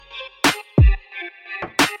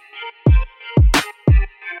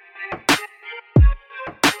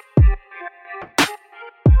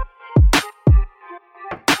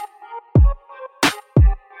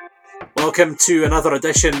Welcome to another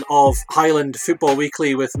edition of Highland Football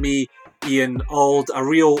Weekly with me, Ian Auld, a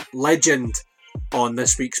real legend on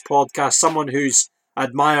this week's podcast, someone who's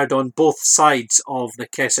admired on both sides of the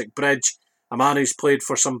Keswick Bridge, a man who's played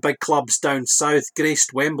for some big clubs down south,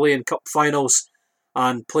 graced Wembley in cup finals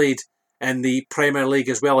and played in the Premier League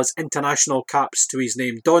as well as international caps to his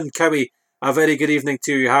name. Don Cowie, a very good evening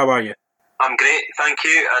to you. How are you? I'm great, thank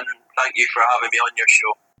you, and thank you for having me on your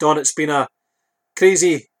show. Don, it's been a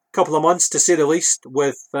crazy couple of months to say the least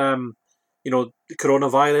with the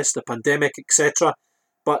coronavirus, the pandemic, etc.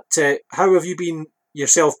 But how have you been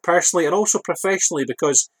yourself personally and also professionally,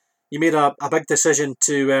 because you made a big decision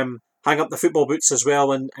to hang up the football boots as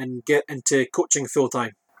well and get into coaching full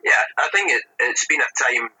time? Yeah, I think it's been a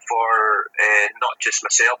time for not just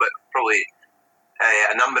myself but probably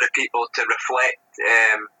a number of people to reflect.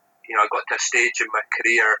 I got to a stage in my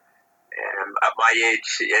career at my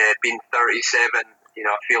age, being 37,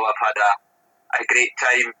 I feel I've had a great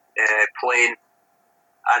time playing,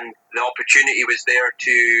 and the opportunity was there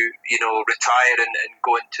to, retire and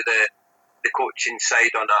go into the coaching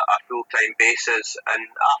side on a full-time basis. And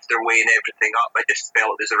after weighing everything up, I just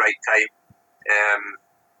felt it was the right time.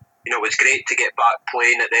 It was great to get back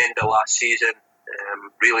playing at the end of last season.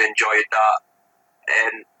 Really enjoyed that.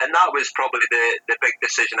 And that was probably the big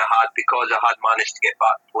decision I had, because I had managed to get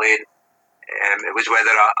back playing. It was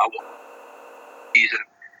whether I won the season,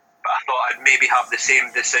 but I thought I'd maybe have the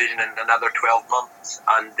same decision in another 12 months.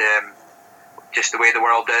 And just the way the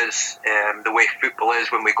world is, the way football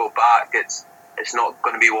is when we go back, it's not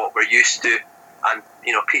going to be what we're used to. And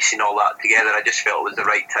piecing all that together, I just felt it was the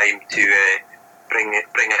right time to bring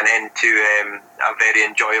an end to a very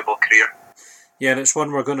enjoyable career. Yeah, and it's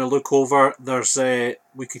one we're going to look over. There's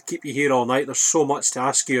we could keep you here all night. There's so much to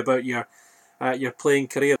ask you about your playing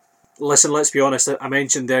career. Listen, let's be honest. I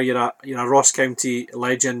mentioned there you're a Ross County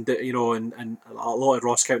legend, and a lot of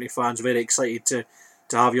Ross County fans very excited to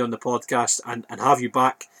have you on the podcast and have you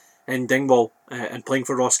back in Dingwall and playing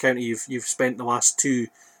for Ross County. You've spent the last 2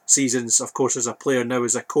 seasons, of course, as a player, now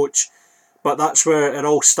as a coach. But that's where it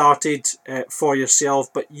all started for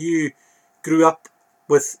yourself. But you grew up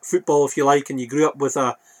with football, if you like, and you grew up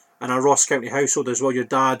in a Ross County household as well. Your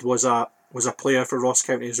dad was a player for Ross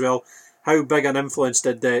County as well. How big an influence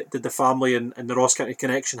did the family and the Ross County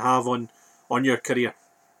connection have on your career?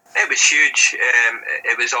 It was huge.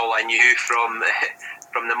 It was all I knew from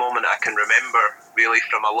the moment I can remember, really,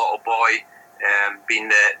 from a little boy, being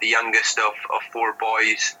the youngest of 4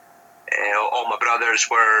 boys. All my brothers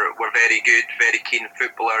were very good, very keen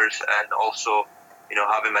footballers, and also,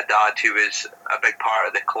 having my dad, who was a big part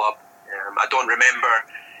of the club. I don't remember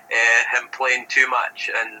him playing too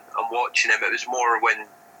much and watching him. It was more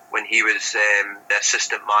when he was the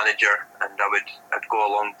assistant manager, and I'd go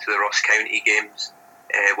along to the Ross County games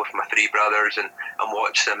with my 3 brothers and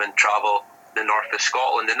watch them and travel the north of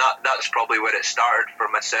Scotland, and that's probably where it started for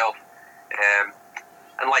myself.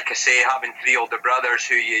 And like I say, having 3 older brothers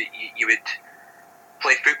who you would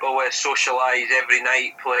play football with, socialise every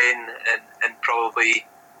night playing, and probably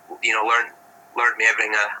learnt me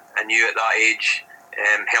everything I knew at that age,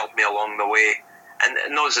 helped me along the way.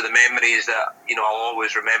 And those are the memories that I'll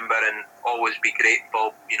always remember and always be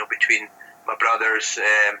grateful. Between my brothers,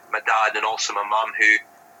 my dad, and also my mum, who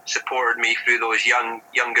supported me through those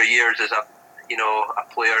younger years as a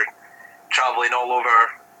player, travelling all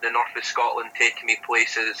over the north of Scotland, taking me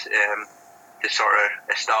places to sort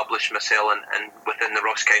of establish myself and within the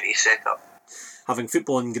Ross County setup. Having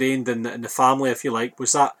football ingrained in the family, if you like,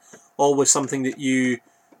 was that always something that you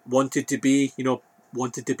wanted to be?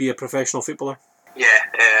 Wanted to be a professional footballer? Yeah,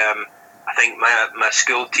 I think my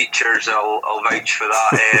school teachers will vouch for that.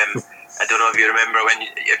 I don't know if you remember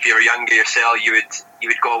if you were younger yourself, you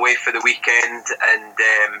would go away for the weekend,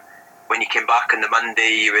 and when you came back on the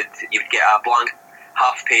Monday, you would get a blank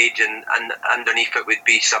half page, and underneath it would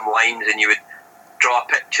be some lines, and you would draw a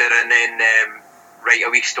picture and then write a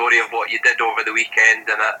wee story of what you did over the weekend.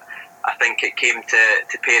 And I think it came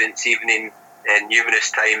to parents' evening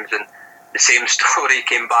numerous times, and the same story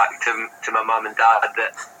came back to my mum and dad,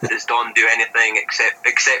 that does Don do anything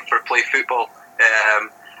except for play football.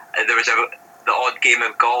 There was the odd game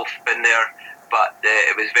of golf in there, but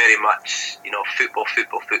it was very much football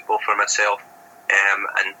for myself.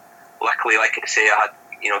 And luckily, like I say, I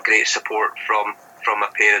had great support from my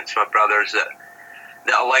parents, my brothers, that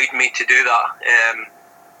allowed me to do that.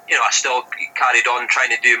 I still carried on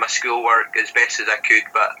trying to do my schoolwork as best as I could,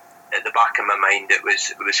 but at the back of my mind, it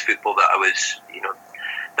was football that I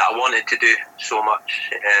wanted to do so much.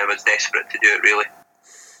 I was desperate to do it, really.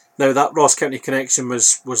 Now, that Ross County connection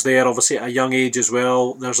was there obviously at a young age as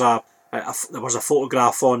well. There's a there was a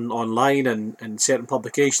photograph online and certain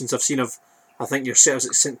publications I've seen of, I think yourselves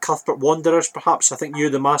at St Cuthbert Wanderers, perhaps. I think you're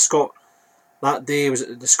the mascot that day. Was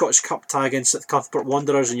it the Scottish Cup tie against St Cuthbert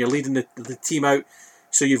Wanderers, and you're leading the team out.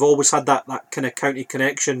 So you've always had that kind of county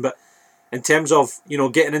connection. But in terms of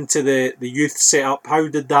getting into the youth setup, how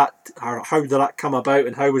did that come about,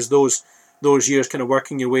 and how was those years kind of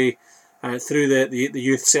working your way through the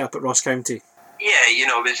youth setup at Ross County? Yeah,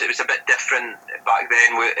 it was a bit different back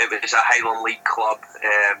then. It was a Highland League club,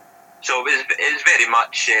 so it was very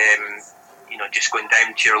much just going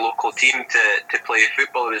down to your local team to play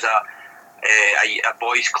football. It was a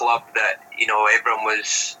boys' club that everyone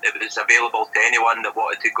was available to anyone that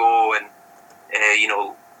wanted to go, and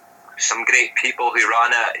some great people who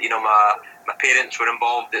ran it. My parents were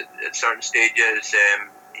involved at certain stages.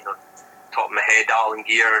 Top of my head, Alan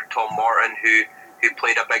Gear, Tom Morton, who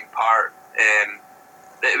played a big part.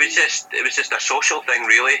 It was just a social thing,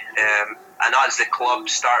 really. And as the club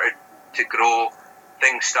started to grow,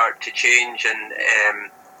 things started to change, and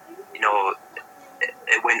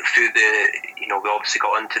it went through we obviously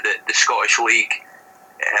got into the Scottish League,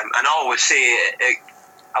 and I always say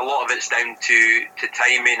a lot of it's down to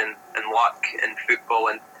timing and luck in football,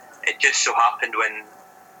 and it just so happened when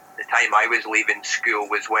the time I was leaving school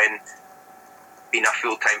was when being a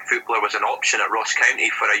full-time footballer was an option at Ross County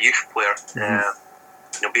for a youth player.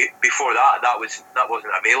 Before that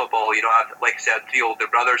wasn't available. Like I said, I had 3 older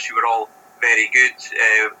brothers who were all very good,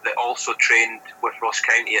 that also trained with Ross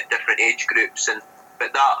County at different age groups,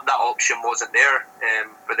 but that option wasn't there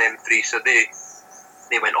for them 3, so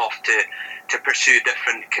they went off to pursue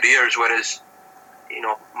different careers. Whereas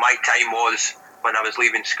my time was when I was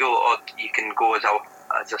leaving school, you can go as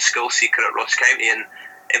a skill seeker at Ross County, and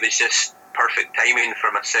it was just perfect timing for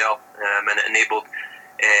myself, and it enabled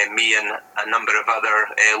me and a number of other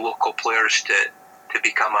local players to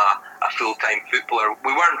become a full-time footballer.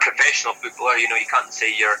 We weren't professional footballer, you can't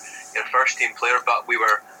say you're first team player, but we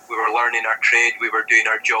were learning our trade, we were doing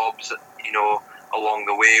our jobs, along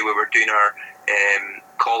the way, we were doing our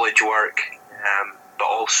college work, but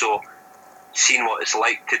also seeing what it's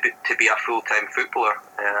like to be a full-time footballer,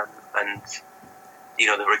 and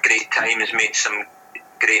there were great times, made some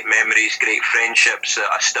great memories, great friendships that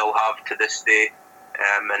I still have to this day,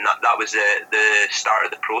 and that was the start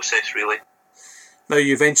of the process, really. Now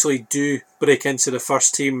you eventually do break into the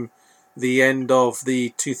first team the end of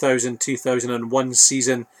the 2000-2001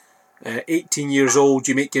 season. 18 years old,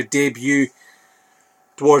 you make your debut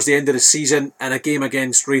towards the end of the season in a game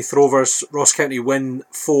against Raith Rovers. Ross County win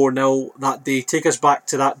 4-0 that day. Take us back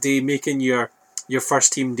to that day, making your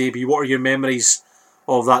first team debut. What are your memories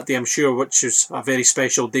of that day? I'm sure which is a very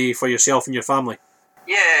special day for yourself and your family.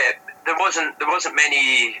 Yeah, there wasn't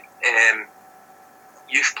many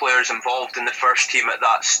youth players involved in the first team at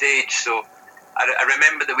that stage, so I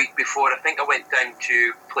remember the week before, I think I went down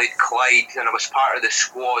to played Clyde, and I was part of the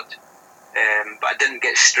squad, but I didn't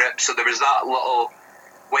get stripped, so there was that little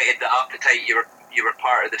whetted the appetite. You were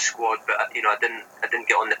part of the squad, but I didn't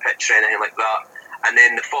get on the pitch or anything like that. And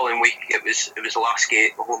then the following week, it was the last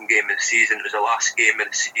game, the home game of the season. It was the last game of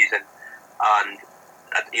the season, and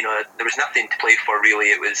there was nothing to play for really.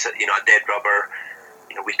 It was a dead rubber.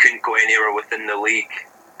 We couldn't go anywhere within the league,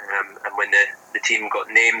 and when the team got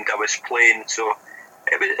named, I was playing. So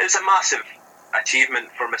it was a massive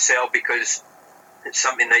achievement for myself, because it's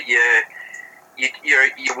something that you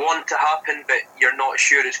want to happen, but you're not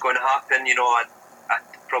sure it's going to happen.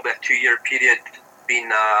 Probably a 2-year period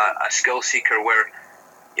being a skill seeker where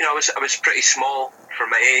I was pretty small for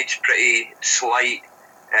my age, pretty slight,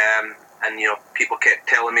 and people kept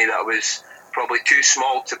telling me that I was probably too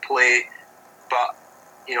small to play, but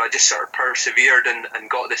I just sort of persevered and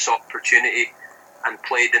got this opportunity and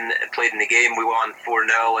played in the game. We won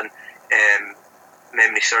 4-0, and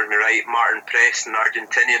memory serves me right, Martin Preston,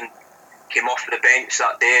 Argentinian, came off the bench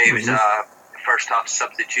that day. It was a first half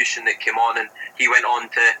substitution that came on, and he went on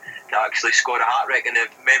to actually score a hat-trick, and if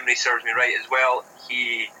memory serves me right as well,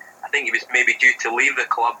 I think he was maybe due to leave the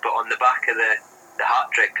club, but on the back of the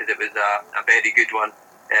hat-trick, because it was a very good one,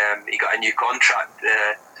 he got a new contract,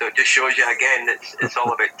 so it just shows you again it's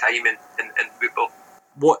all about timing in football.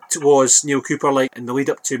 What was Neil Cooper like in the lead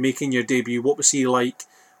up to making your debut? What was he like?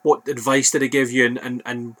 What advice did he give you,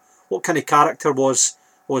 and what kind of character was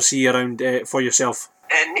he around for yourself?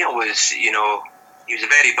 Neil was, he was a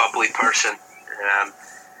very bubbly person.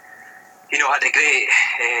 Had a great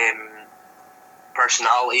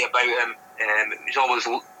personality about him. He was always,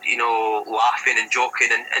 laughing and joking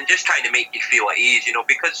and just trying to make you feel at ease.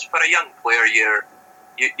 Because for a young player, you're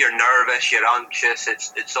nervous, you're anxious.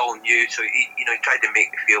 It's all new. So he tried to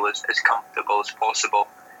make you feel as comfortable as possible.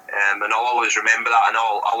 and I'll always remember that, and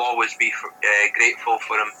I'll always be grateful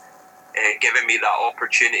for him giving me that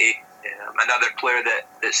opportunity. Another player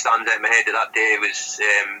that stands out in my head at that day was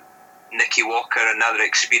Nicky Walker, another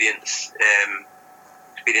experienced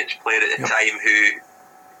player at the time, who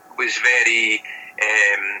was very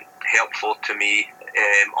helpful to me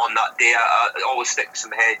on that day. It always sticks in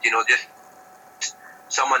my head, just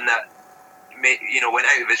someone that went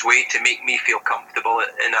out of his way to make me feel comfortable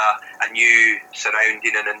in a new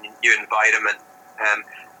surrounding and a new environment.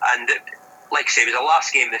 And like I say, it was the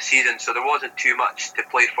last game of the season, so there wasn't too much to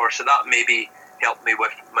play for, so that maybe helped me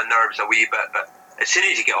with my nerves a wee bit. But as soon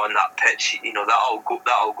as you get on that pitch, that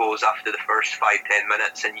all goes after the first 5-10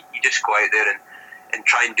 minutes, and you just go out there and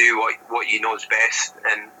try and do what you know is best,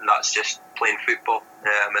 and that's just playing football.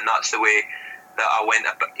 And that's the way that I went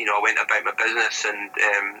about my business, and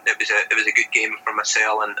it was a good game for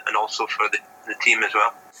myself and also for the team as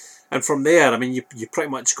well. And from there, I mean, you pretty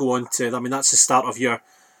much go on to, I mean, that's the start of your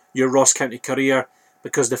Ross County career,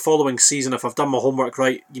 because the following season, if I've done my homework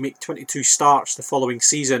right, you make 22 starts the following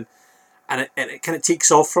season, and it kind of takes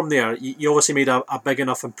off from there. You obviously made a big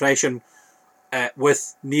enough impression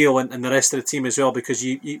with Neil and the rest of the team as well, because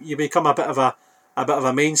you become a bit of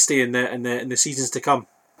a mainstay in the seasons to come.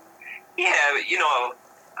 Yeah,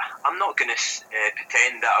 I'm not going to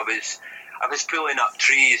pretend that I was pulling up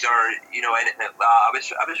trees or anything like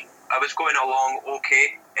that. I was going along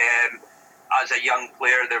okay. As a young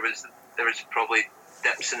player, there was probably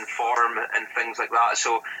dips in form and things like that.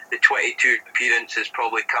 So the 22 appearances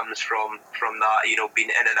probably comes from that, being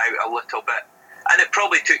in and out a little bit. And it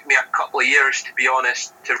probably took me a couple of years, to be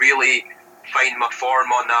honest, to really find my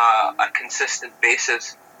form on a consistent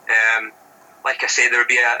basis. Like I say, there would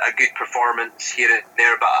be a good performance here and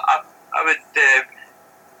there, but I would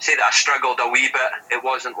say that I struggled a wee bit. It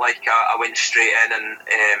wasn't like I went straight in and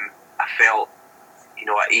I felt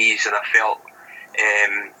at ease, and I felt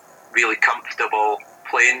really comfortable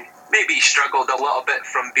playing. Maybe struggled a little bit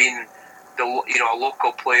from being a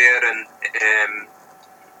local player and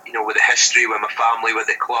with a history with my family, with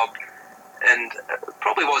the club, and it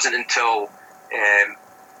probably wasn't until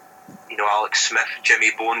Alex Smith,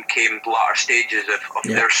 Jimmy Bone came latter stages of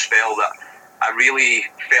their spell that I really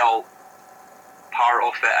felt part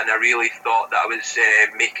of it, and I really thought that I was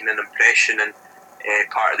making an impression and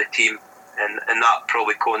part of the team. And that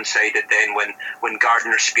probably coincided then when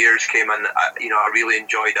Gardner Spears came in. I really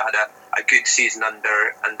enjoyed it. I had a good season under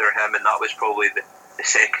him, and that was probably the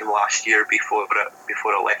second last year before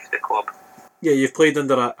I left the club. Yeah, you've played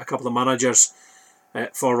under a couple of managers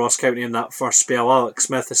for Ross County in that first spell. Alex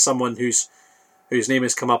Smith is someone whose name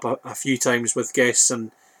has come up a few times with guests,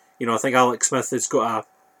 and I think Alex Smith has got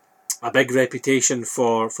a big reputation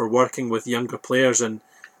for working with younger players and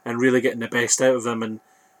really getting the best out of them. And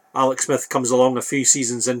Alex Smith comes along a few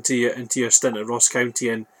seasons into your stint at Ross County,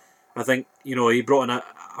 and I think he brought in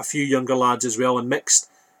a few younger lads as well, and mixed.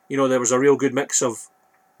 There was a real good mix of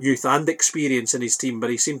youth and experience in his team, but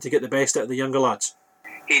he seemed to get the best out of the younger lads.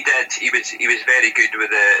 He did. He was very good with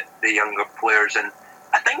the younger players, and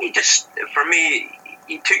I think he just, for me,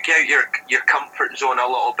 he took you out your comfort zone a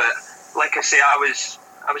little bit. Like I say, I was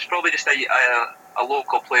probably just a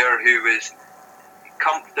local player who was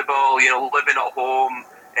comfortable, living at home,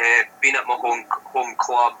 being at my home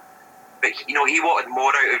club, but he wanted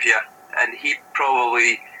more out of you, and he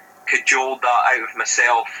probably cajoled that out of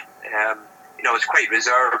myself. I was quite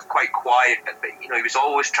reserved, quite quiet, but he was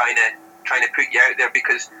always trying to put you out there,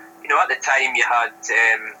 because at the time you had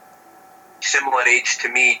similar age to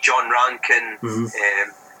me, John Rankin,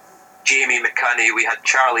 Jamie McCunney, we had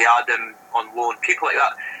Charlie Adam on loan, people like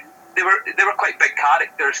that. They were quite big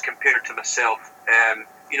characters compared to myself.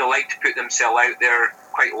 Like to put themselves out there,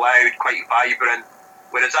 quite loud, quite vibrant,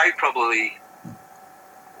 whereas I probably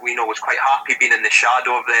was quite happy being in the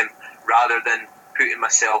shadow of them rather than putting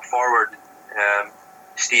myself forward.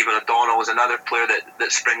 Stephen O'Donnell was another player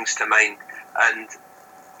that springs to mind, and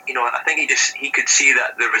I think he could see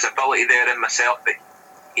that there was ability there in myself, but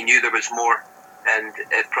he knew there was more, and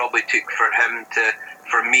it probably took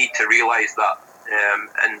for me to realise that,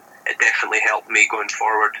 and it definitely helped me going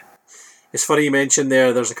forward. It's funny you mentioned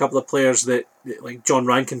there's a couple of players that like John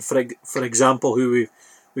Rankin, for example, who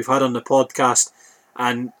we've had on the podcast,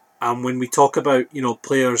 and when we talk about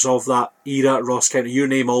players of that era at Ross County, your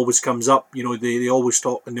name always comes up. They always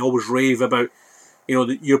talk and they always rave about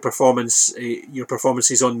your performances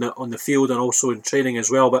on the field and also in training as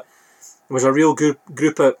well. But there was a real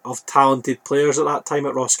group of talented players at that time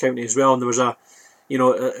at Ross County as well, and there was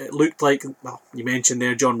it looked like, well, you mentioned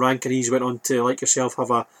there John Rankin, he's went on to, like yourself,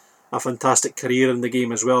 have a fantastic career in the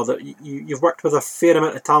game as well. That you've worked with a fair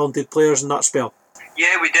amount of talented players in that spell.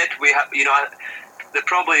 Yeah, we did.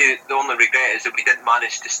 The only regret is that we didn't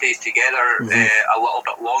manage to stay together a little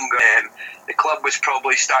bit longer. The club was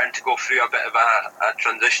probably starting to go through a bit of a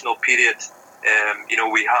transitional period.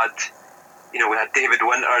 We had David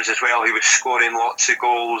Winters as well, who was scoring lots of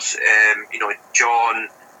goals. John,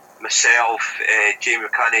 myself, Jamie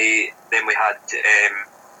McCanny. Then we had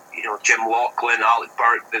Jim Laughlin, Alec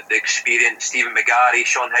Burke, the experience, Stephen McGarry,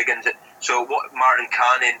 Sean Higgins. So Martin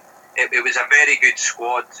Cannon. It was a very good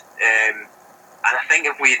squad. And I think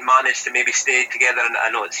if we had managed to maybe stay together, and I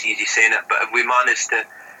know it's easy saying it, but if we managed to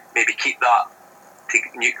maybe keep that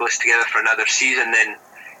nucleus together for another season, then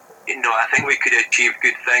I think we could achieve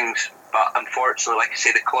good things. But unfortunately, like I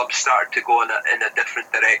say, the club started to go in a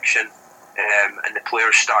different direction, and the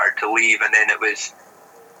players started to leave, and then it was,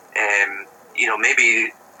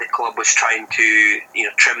 maybe the club was trying to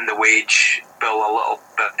trim the wage bill a little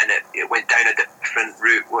bit, and it went down a different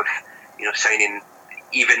route with signing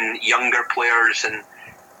even younger players, and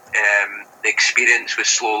the experience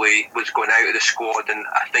was going out of the squad. And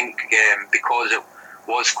I think because it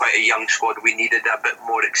was quite a young squad, we needed a bit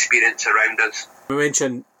more experience around us. We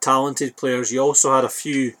mentioned talented players. You also had a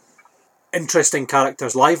few interesting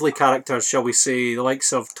characters, lively characters, shall we say, the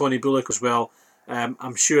likes of Tony Bullock as well.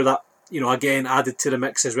 I'm sure that again added to the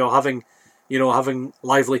mix as well. Having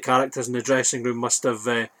lively characters in the dressing room must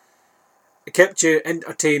have kept you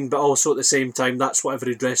entertained, but also at the same time, that's what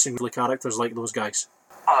every dressing room characters like those guys.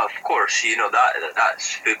 Of course,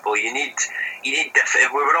 that's football. You need different.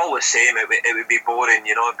 If we were all the same, it would be boring.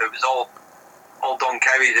 If it was all Don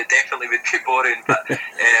Cowies, it definitely would be boring. But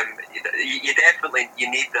you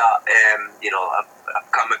need that.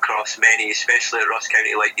 I've come across many, especially at Ross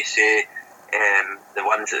County, like you say, the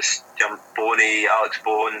ones that jumped Boney, Alex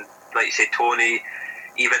Bowen, like you say, Tony.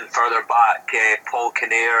 Even further back, Paul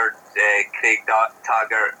Kinnaird, Craig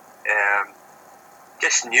Taggart,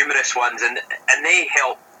 just numerous ones, and they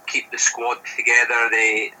help keep the squad together.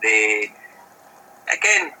 They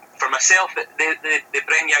again, for myself, they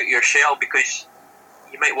bring you out your shell, because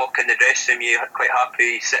you might walk in the dressing room, you're quite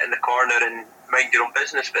happy, sit in the corner and mind your own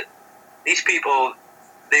business, but these people,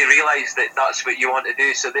 they realise that that's what you want to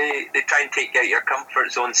do, so they try and take you out your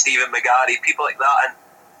comfort zone. Stephen McGarry, people like that,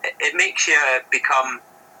 and it makes you become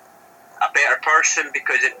a better person,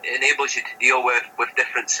 because it enables you to deal with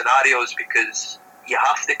different scenarios, because you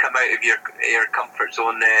have to come out of your comfort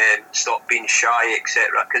zone and stop being shy,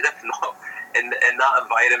 etc. Because if not, in that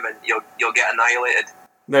environment, you'll get annihilated.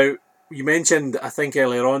 Now, you mentioned, I think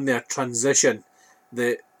earlier on there, transition.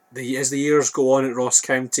 As the years go on at Ross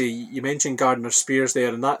County, you mentioned Gardner Spears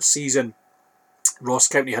there, and that season, Ross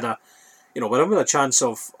County had were with a chance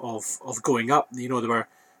of going up.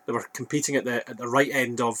 They were competing at the right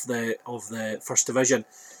end of the First Division.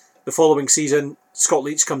 The following season, Scott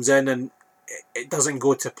Leach comes in, and it doesn't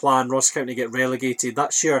go to plan. Ross County get relegated.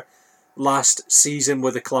 That's your last season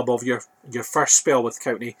with the club of your first spell with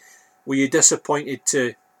County. Were you disappointed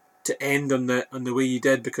to end on the way you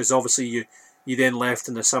did? Because obviously you then left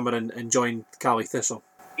in the summer and joined Cally Thistle.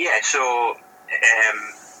 Yeah, so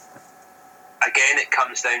again, it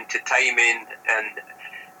comes down to timing, and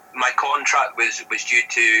my contract was due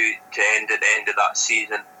to end at the end of that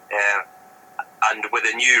season, and with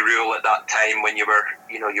a new rule at that time, when you were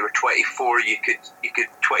 24, you could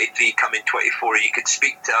 23 coming 24, you could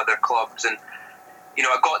speak to other clubs, and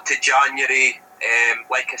I got to January,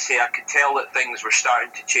 like I say, I could tell that things were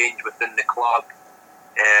starting to change within the club,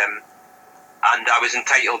 and I was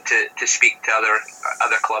entitled to speak to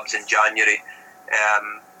other clubs in January,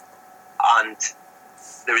 and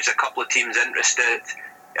there was a couple of teams interested,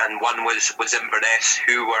 and one was Inverness,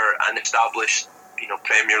 who were an established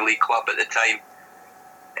Premier League club at the time.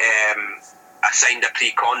 I signed a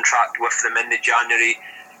pre-contract with them in the January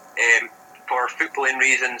for footballing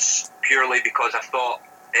reasons, purely because I thought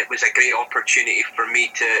it was a great opportunity for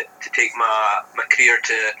me to take my career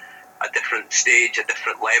to a different stage, a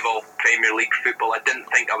different level, Premier League football. I didn't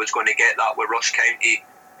think I was going to get that with Ross County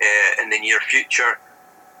in the near future.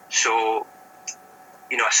 So,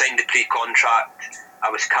 I signed the pre-contract. I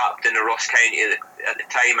was captain of Ross County at the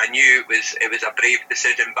time. I knew it was a brave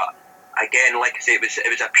decision, but again, like I say, it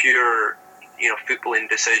was a pure footballing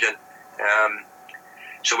decision.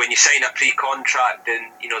 So when you sign a pre-contract,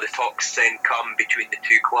 and the talks then come between the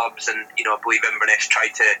two clubs, and I believe Inverness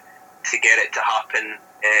tried to get it to happen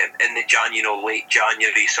in the late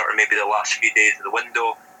January, sort of maybe the last few days of the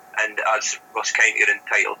window, and as Ross County are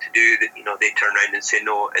entitled to do, they turn around and say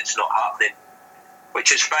no, it's not happening,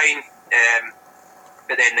 which is fine.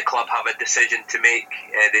 But then the club have a decision to make.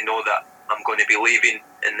 They know that I'm going to be leaving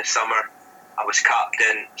in the summer. I was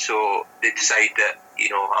captain, so they decide that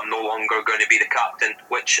I'm no longer going to be the captain,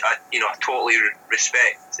 which I totally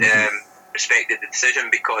respect. Respected the decision,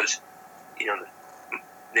 because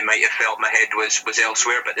they might have felt my head was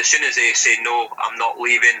elsewhere. But as soon as they say no, I'm not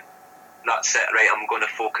leaving, that's it, right? I'm going to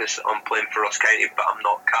focus on playing for Ross County, but I'm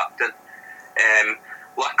not captain.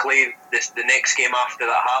 Luckily, the next game after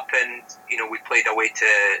that happened, we played away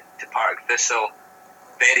to Partick Thistle.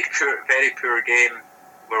 Very poor game.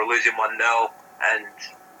 We were losing 1-0, and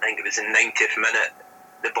I think it was in 90th minute,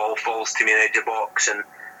 the ball falls to me in the edge of the box, and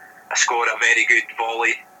I scored a very good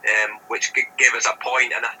volley, which gave us a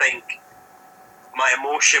point. And I think my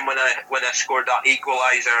emotion when I scored that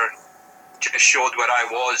equaliser just showed where I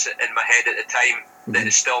was in my head at the time, that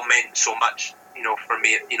it still meant so much, for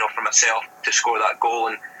me, for myself to score that goal,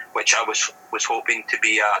 and which I was hoping to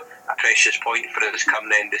be a precious point for us come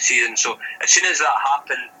the end of the season. So as soon as that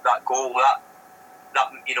happened, that goal,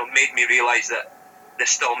 that made me realise that this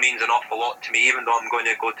still means an awful lot to me. Even though I'm going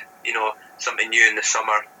to go to something new in the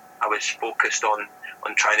summer, I was focused on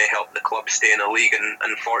trying to help the club stay in the league, and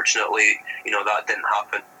unfortunately, that didn't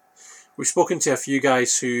happen. We've spoken to a few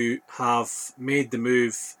guys who have made the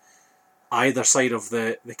move either side of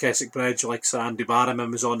the Keswick Bridge, like Sir Andy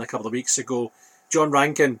Barrowman was on a couple of weeks ago. John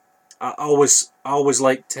Rankin, I always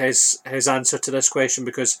liked his answer to this question,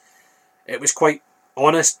 because it was quite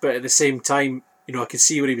honest, but at the same time, I could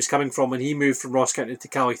see where he was coming from. When he moved from Ross County to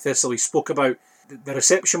Cally Thistle, he spoke about the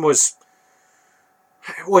reception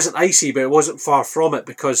it wasn't icy, but it wasn't far from it,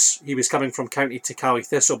 because he was coming from County to Cally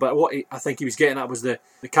Thistle. But what I think he was getting at was the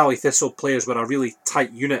Cally Thistle players were a really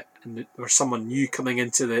tight unit, and there was someone new coming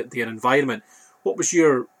into their environment. What was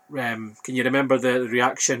your can you remember the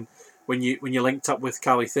reaction when you linked up with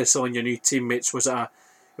Cally Thistle and your new teammates? Was it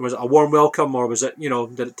a warm welcome, or was it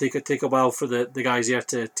did it take a while for the guys there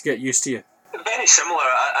to get used to you? Very similar.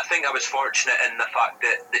 I think I was fortunate in the fact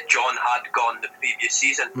that John had gone the previous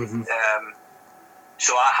season.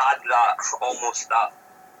 So I had almost that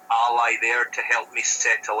ally there to help me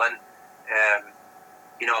settle in.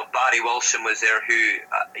 Barry Wilson was there, who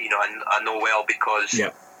I know well, because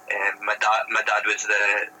my dad was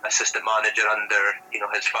the assistant manager under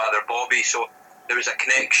his father Bobby. So there was a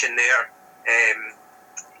connection there.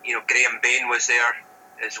 Graham Bain was there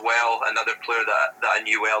as well, another player that I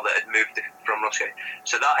knew well that had moved from Ross County.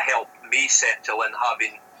 So that helped me settle in,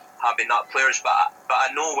 having that players. But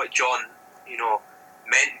I know what John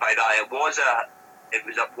meant by that. It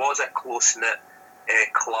was a close knit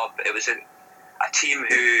club. It was a team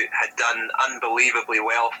who had done unbelievably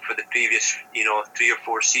well for the previous 3 or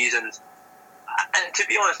 4 seasons. And to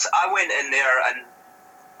be honest, I went in there, and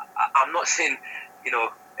I'm not saying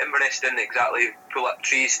Inverness didn't exactly pull up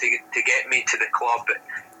trees to get me to the club, but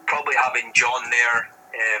probably having John there,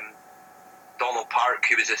 Donald Park,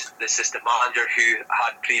 who was the assistant manager, who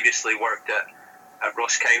had previously worked at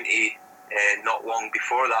Ross County not long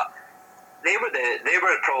before that, they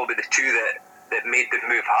were probably the two that made the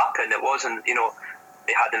move happen. It wasn't,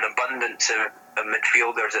 they had an abundance of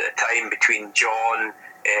midfielders at the time between John,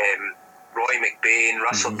 Roy McBain,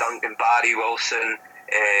 Russell Duncan, Barry Wilson,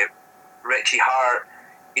 Richie Hart,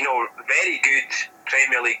 very good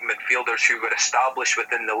Premier League midfielders who were established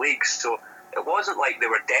within the league. So it wasn't like they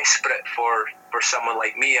were desperate for someone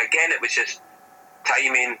like me. Again, it was just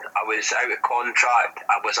timing. I was out of contract.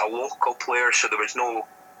 I was a local player, so there was no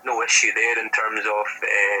issue there in terms of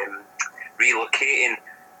relocating.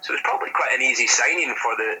 So it was probably quite an easy signing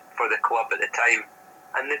for the club at the time,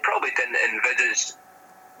 and they probably didn't envisage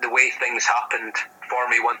the way things happened for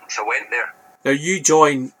me once I went there. Now, you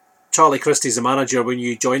joined Charlie Christie's the manager when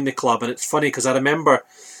you joined the club, and it's funny because I remember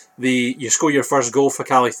you score your first goal for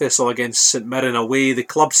Cally Thistle against St Mirren away. The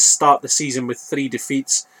club start the season with 3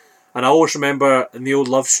 defeats, and I always remember in the old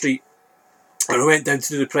Love Street, I went down to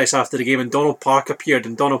do the press after the game, and Donald Park appeared,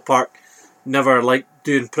 and Donald Park never liked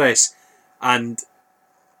doing press, and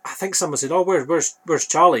I think someone said, "Oh, where's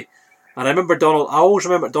Charlie?" And I always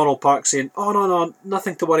remember Donald Park saying, "Oh, no,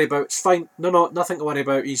 nothing to worry about. It's fine. No, nothing to worry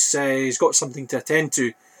about. He's got something to attend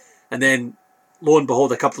to." And then, lo and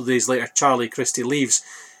behold, a couple of days later, Charlie Christie leaves.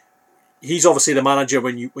 He's obviously the manager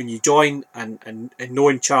when you join, and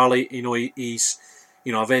knowing Charlie, he's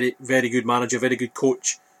a very, very good manager, very good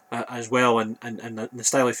coach as well, and the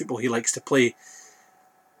style of football he likes to play.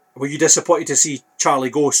 Were you disappointed to see Charlie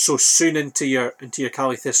go so soon into your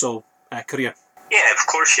Cally Thistle career? Yeah, of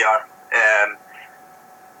course you are.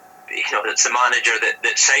 It's the manager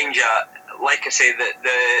that signed you. Like I say,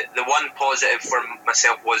 the one positive for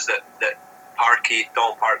myself was that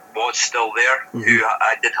Donald Park was still there, who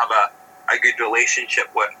I did have a good relationship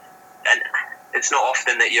with. And it's not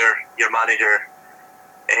often that your manager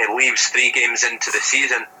leaves 3 games into the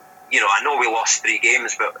season, I know we lost 3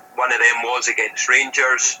 games, but one of them was against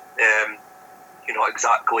Rangers. You're not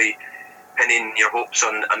exactly pinning your hopes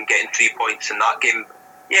on getting 3 points in that game.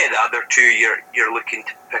 Yeah, the other 2 you're looking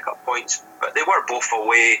to pick up points, but they were both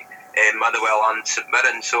away, Motherwell and St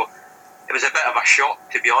Mirren. So it was a bit of a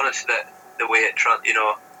shock, to be honest, that the way it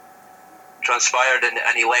transpired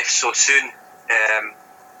and he left so soon.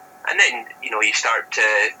 And then you start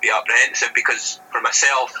to be apprehensive, because for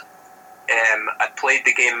myself, I played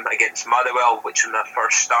the game against Motherwell, which was my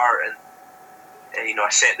first start, and I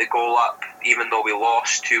set the goal up even though we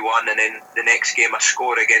lost 2-1, and then the next game I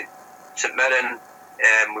scored against St Mirren,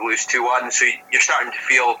 we lose 2-1. So you're starting to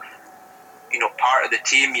feel part of the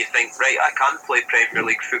team. You think, right, I can play Premier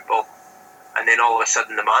League football, and then all of a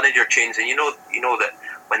sudden the manager changes, and you know that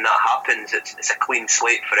when that happens, it's a clean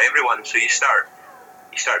slate for everyone. So you start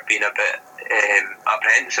being a bit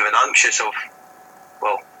apprehensive and anxious of,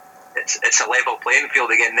 well, it's a level playing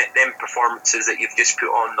field again. Them performances that you've just put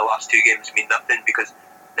on the last 2 games mean nothing, because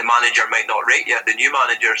the manager might not rate you, the new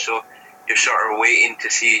manager. So you're sort of waiting to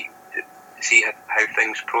see how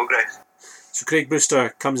things progress. So Craig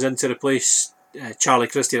Brewster comes in to replace Charlie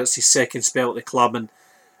Christie. That's his second spell at the club, and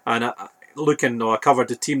I covered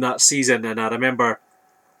the team that season, and I remember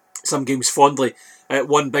some games fondly.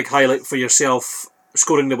 One big highlight for yourself,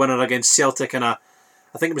 scoring the winner against Celtic, and I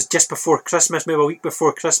think it was just before Christmas, maybe a week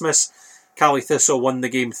before Christmas. Caley Thistle won the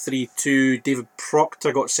game 3-2. David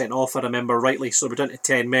Proctor got sent off, I remember rightly, so we're down to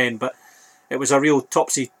 10 men. But it was a real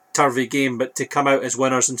topsy-turvy game. But to come out as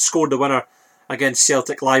winners and score the winner against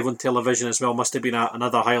Celtic live on television as well must have been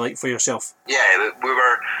another highlight for yourself. Yeah, we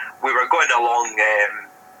were going along,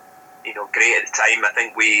 great at the time. I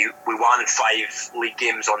think we won 5 league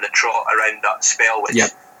games on the trot around that spell,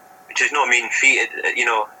 which is no mean feat,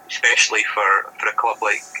 especially for a club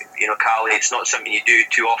like Caley. It's not something you do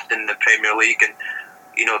too often in the Premier League, and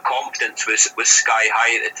confidence was sky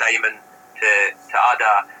high at the time, and to add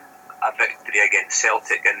a victory against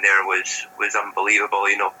Celtic in there was unbelievable.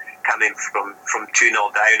 Coming from 2-0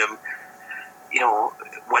 down, and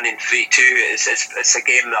winning 3-2, it's a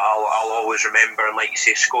game that I'll always remember. And like you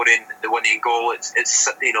say, scoring the winning goal, it's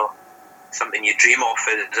something you dream of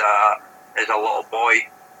as a little boy.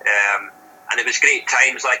 And it was great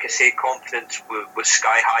times, like I say, confidence was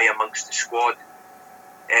sky high amongst the squad.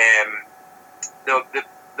 The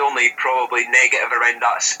only probably negative around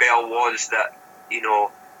that spell was that, we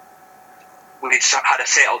had a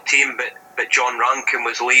settled team, but John Rankin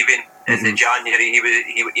was leaving in the January.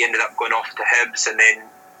 He ended up going off to Hibs, and then,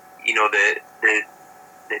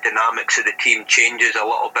 the dynamics of the team changes a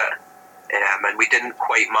little bit. And we didn't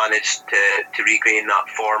quite manage to regain that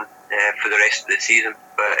form for the rest of the season.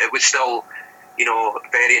 But it was still, a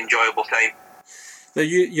very enjoyable time. Now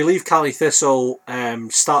you leave Caley Thistle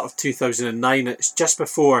start of 2009. It's just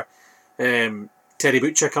before Terry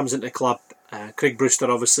Butcher comes into the club. Craig Brewster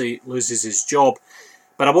obviously loses his job.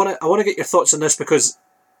 But I want to get your thoughts on this, because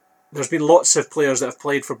there's been lots of players that have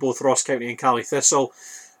played for both Ross County and Caley Thistle.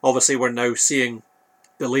 Obviously, we're now seeing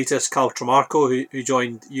the latest, Cal Tremarco, who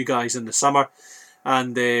joined you guys in the summer,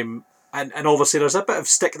 and obviously there's a bit of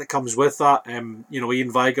stick that comes with that. Ian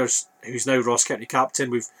Vigurs, who's now Ross County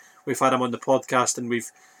captain, we've had him on the podcast, and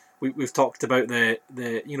we've talked about the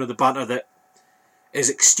banter that is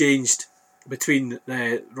exchanged between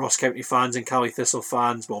Ross County fans and Caley Thistle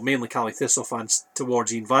fans, well, mainly Caley Thistle fans,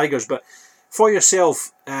 towards Ian Vigurs. But for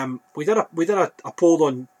yourself, we did a poll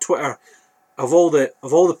on Twitter of all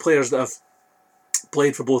the players that have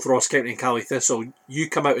played for both Ross County and Caley Thistle. You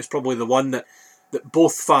come out as probably the one that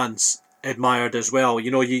both fans admired as well.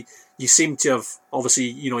 You seem to have, obviously,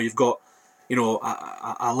 you've got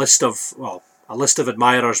a list of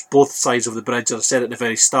admirers both sides of the bridge, as I said at the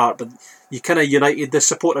very start, but you kind of united the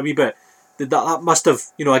support a wee bit. That must have,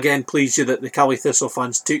 again, pleased you that the Caley Thistle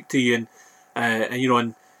fans took to you, and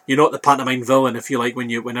you're not the pantomime villain, if you like,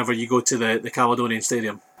 whenever you go to the Caledonian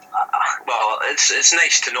Stadium. Well, it's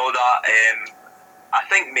nice to know that. I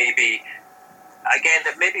think maybe, again,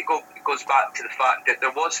 it maybe goes back to the fact that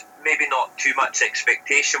there was maybe not too much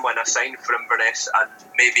expectation when I signed for Inverness, and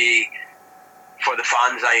maybe for the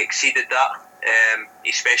fans I exceeded that,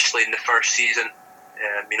 especially in the first season.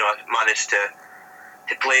 I managed to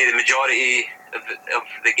play the majority of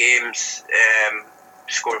the games,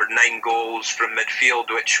 scored 9 goals from midfield,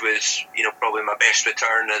 which was probably my best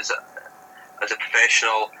return as a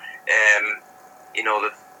professional.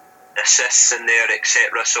 The assists in there,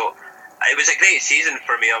 etc. So it was a great season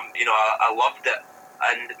for me. I loved it,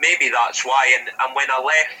 and maybe that's why. And when I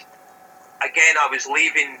left, again, I was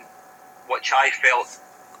leaving, which I felt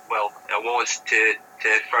I was to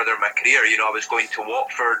further my career. You know, I was going to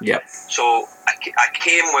Watford. Yep. So I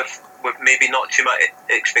came with maybe not too much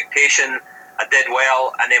expectation. I did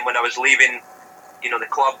well, and then when I was leaving, you know, the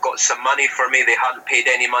club got some money for me. They hadn't paid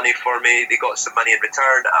any money for me. They got some money in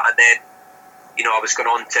return, and then, you know, I was going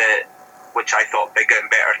on to, which I thought, bigger and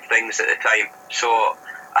better things at the time. So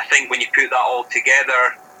I think when you put that all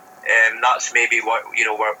together, that's maybe what, you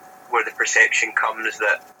know, where the perception comes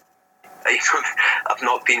that I've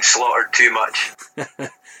not been slaughtered too much.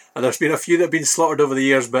 And there's been a few that have been slaughtered over the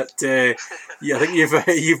years, but yeah, I think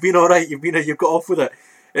you've been all right. You've got off with it.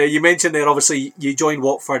 You mentioned there, obviously, you joined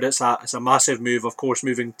Watford. It's a massive move, of course,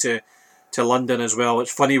 moving to London as well.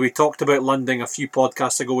 It's funny, we talked about London a few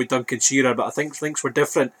podcasts ago with Duncan Shearer, but I think things were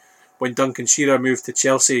different when Duncan Shearer moved to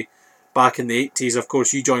Chelsea back in the 80s. Of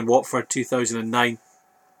course, you joined Watford 2009.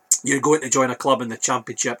 You're going to join a club in the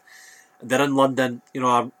Championship. They're in London, you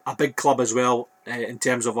know, a big club as well, in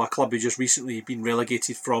terms of a club who just recently been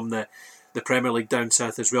relegated from the Premier League down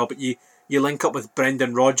south as well. But you link up with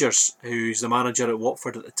Brendan Rodgers, who's the manager at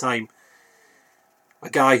Watford at the time. A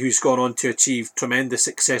guy who's gone on to achieve tremendous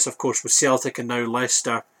success, of course, with Celtic and now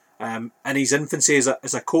Leicester. In his infancy as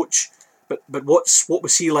a coach. But what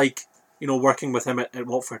was he like, you know, working with him at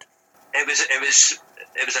Watford? It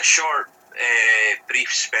was a short,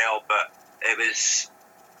 brief spell, but it was,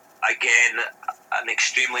 again, an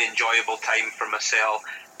extremely enjoyable time for myself.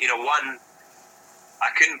 You know, one, I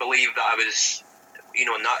couldn't believe that I was, you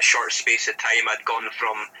know, in that short space of time, I'd gone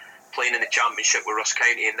from playing in the Championship with Ross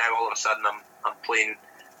County, and now all of a sudden I'm playing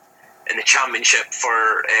in the Championship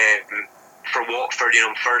for Watford. You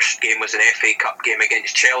know, first game was an FA Cup game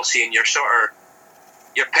against Chelsea, and you're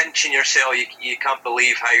pinching yourself. You can't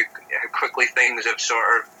believe how quickly things have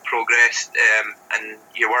sort of progressed. And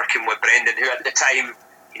you're working with Brendan, who at the time,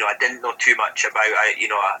 you know, I didn't know too much about. I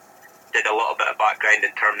did a little bit of background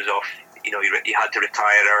in terms of, you know, he had to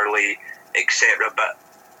retire early, etc. But,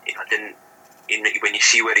 you know, I didn't. When you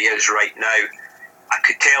see where he is right now, I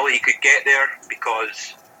could tell he could get there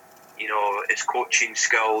because, you know, his coaching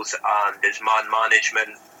skills and his man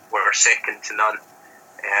management were second to none.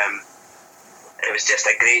 It was just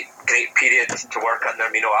a great period to work under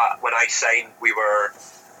him. You know, when I signed, we were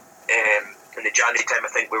in the January time. I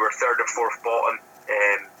think we were third or fourth bottom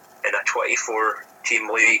in a 24-team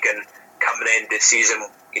league, and coming into the season,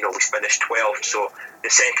 you know, we finished 12th. So the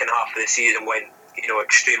second half of the season went, you know,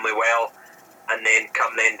 extremely well, and then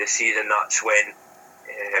coming into the season, that's when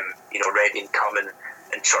you know, Reading come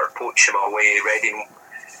and sort of poach him away. Reading,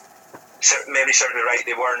 memory serves me right,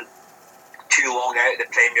 they weren't too long out of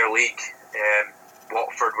the Premier League.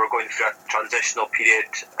 Watford were going through a transitional period,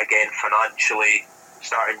 again financially,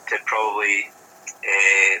 starting to probably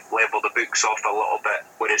level the books off a little bit,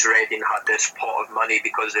 whereas Reading had this pot of money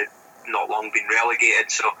because they'd not long been relegated,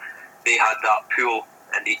 so they had that pool,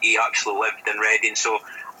 and he actually lived in Reading. So,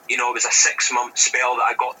 you know, it was a 6-month spell that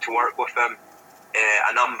I got to work with him.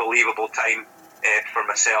 An unbelievable time for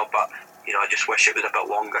myself, but, you know, I just wish it was a bit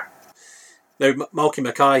longer. Now, Malky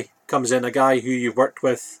Mackay comes in, a guy who you've worked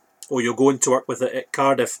with, or you're going to work with at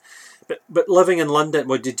Cardiff, but living in London.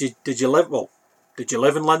 Well, did you live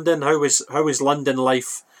in London? How was London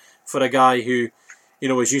life for a guy who, you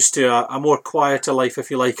know, was used to a more quieter life,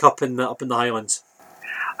 if you like, up in the Highlands?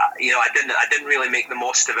 You know, I didn't really make the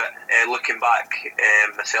most of it. Looking back,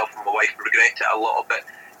 myself and my wife regret it a little bit.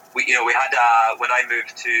 We had when I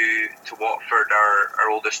moved to Watford,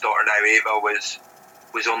 our oldest daughter now, Ava,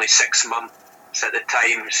 was only 6 months at the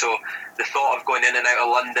time. So the thought of going in and out of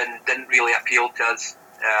London didn't really appeal to us.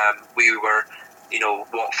 We were, you know,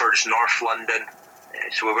 Watford's North London,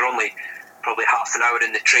 so we were only probably half an hour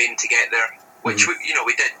in the train to get there, which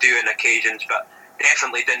we did do on occasions, but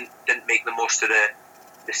definitely didn't make the most of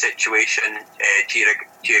the situation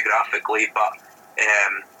geographically. But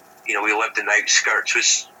you know, we lived in the outskirts,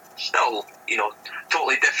 was still, you know,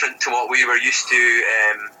 totally different to what we were used to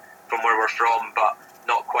from where we're from, but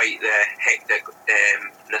not quite the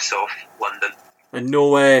hecticness of London. And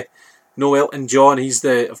no Elton John. He's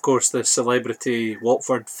of course the celebrity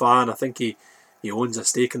Watford fan. I think he owns a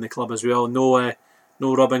stake in the club as well. No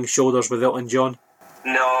rubbing shoulders with Elton John.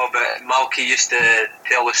 No, but Malky used to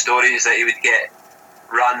tell the stories that he would get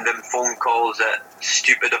random phone calls at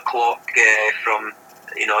stupid o'clock from,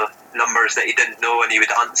 you know, numbers that he didn't know, and he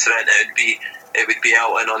would answer it, and it would be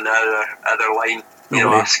Elton on the other line, you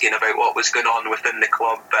know, asking about what was going on within the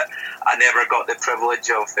club. But I never got the privilege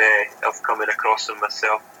of coming across him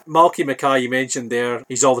myself. Malky Mackay, you mentioned there,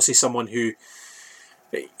 he's obviously someone who,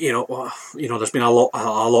 you know, there's been a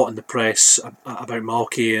lot in the press about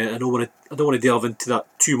Malky. I don't want to delve into that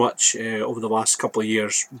too much over the last couple of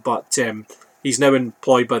years, but He's now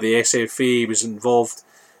employed by the SFA. He was involved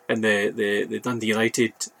in the Dundee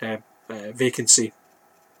United vacancy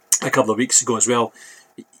a couple of weeks ago as well.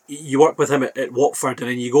 You work with him at Watford, and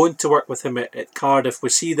then you go in to work with him at Cardiff.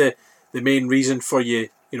 Was he the main reason for you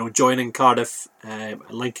joining Cardiff and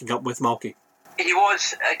linking up with Malky? He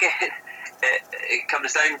was. Again, it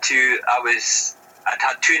comes down to I'd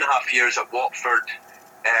had 2.5 years at Watford.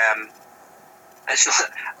 It's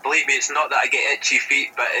not, believe me, it's not that I get itchy feet,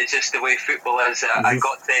 but it's just the way football is. I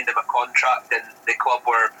got to the end of my contract, and the club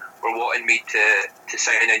were wanting me to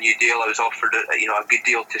sign a new deal. I was offered a good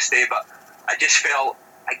deal to stay, but I just felt,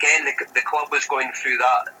 again, the club was going through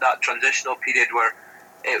that transitional period where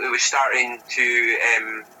it was starting to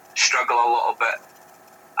struggle a little bit,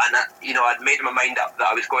 and I'd made my mind up that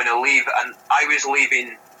I was going to leave, and I was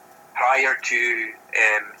leaving prior to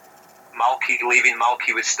Malky leaving.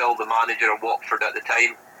 Malky was still the manager of Watford at the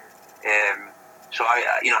time, so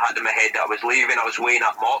I had in my head that I was leaving. I was weighing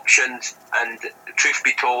up my options, and the truth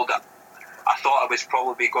be told, I thought I was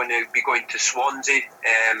probably going to be going to Swansea.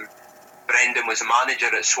 Brendan was a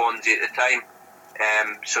manager at Swansea at the time,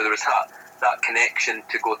 so there was that connection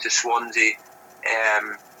to go to Swansea.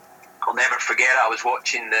 I'll never forget it. I was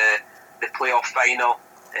watching the playoff final.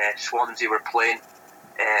 Swansea were playing.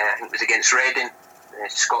 I think it was against Reading.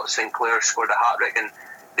 Scott Sinclair scored a hat-trick, and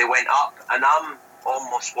they went up. And I'm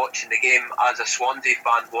almost watching the game as a Swansea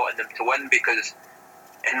fan, wanting them to win, because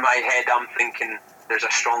in my head I'm thinking there's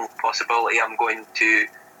a strong possibility I'm going to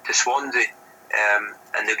Swansea.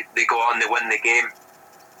 And they go on, they win the game,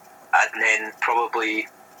 and then probably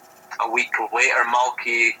a week later,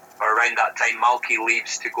 Malky, or around that time, Malky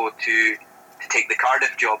leaves to go to take the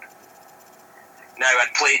Cardiff job. Now,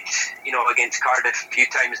 I'd played, against Cardiff a few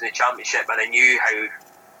times in the Championship, and I knew how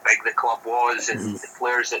big the club was and the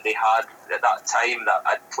players that they had at that time that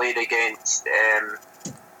I'd played against.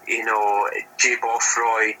 Jay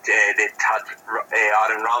Bothroyd, they'd had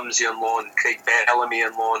Aaron Ramsey on loan, Craig Bellamy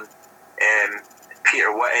on loan,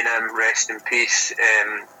 Peter Whittingham, rest in peace,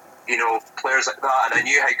 players like that, and I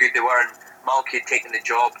knew how good they were, and Malky had taken the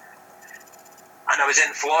job. And I was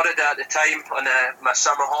in Florida at the time on my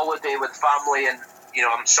summer holiday with family, and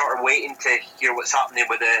I'm sort of waiting to hear what's happening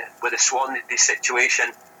with the Swansea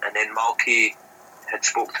situation. And then Malky had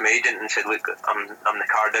spoke to my agent and said, "Look, I'm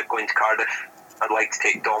going to Cardiff. I'd like to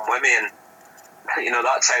take Dom with me." And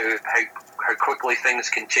that's how quickly things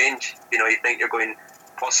can change. You think you're going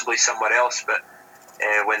possibly somewhere else, but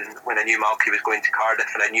when I knew Malky was going to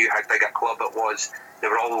Cardiff, and I knew how big a club it was, they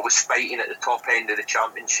were always fighting at the top end of the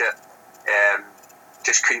Championship.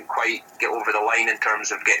 Just couldn't quite get over the line in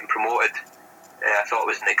terms of getting promoted. I thought it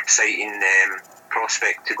was an exciting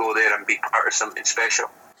prospect to go there and be part of something special.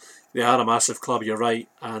 They are a massive club, you're right,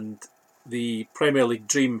 and the Premier League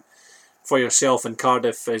dream for yourself in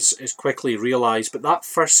Cardiff is quickly realised. But that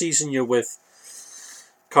first season you're with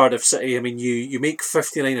Cardiff City, I mean, you make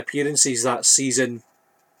 59 appearances that season.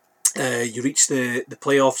 You reach the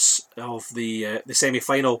playoffs of the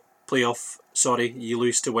semi-final playoff. You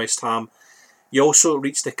lose to West Ham. You also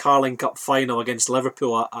reached the Carling Cup final against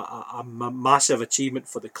Liverpool, a massive achievement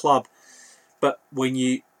for the club. But when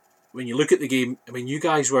you look at the game, I mean, you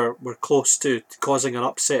guys were close to causing an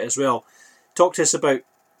upset as well. Talk to us about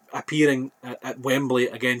appearing at Wembley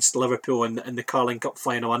against Liverpool in the Carling Cup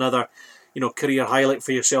final. Another, career highlight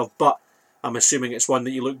for yourself. But I'm assuming it's one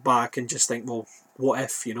that you look back and just think, well, what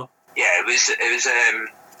if, Yeah, it was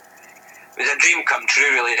a dream come true,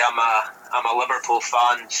 really. I'm a Liverpool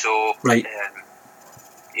fan, so right.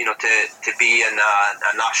 To be in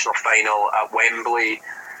a national final at Wembley,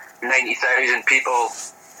 90,000 people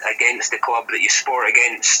against the club that you sport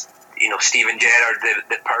against. Steven Gerrard,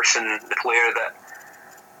 the player that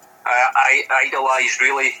I idolised,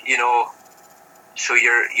 really. So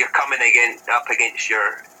you're coming up against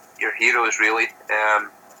your heroes, really,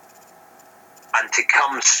 and to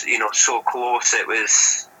come so close, it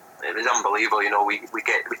was unbelievable. We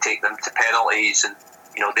take them to penalties, and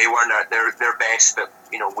they weren't at their best, but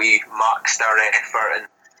we maxed our effort and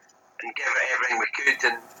gave it everything we could,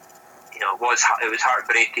 and it was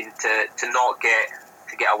heartbreaking to not get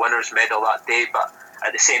a winner's medal that day, but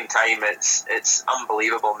at the same time it's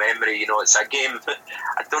unbelievable memory. It's a game.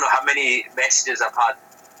 I don't know how many messages I've had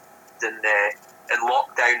in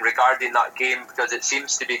lockdown regarding that game, because it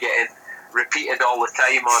seems to be getting repeated all the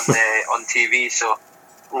time on TV, so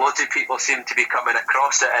loads of people seem to be coming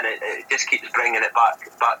across it, and it just keeps bringing it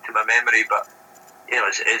back to my memory. But it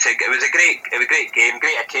was a great game,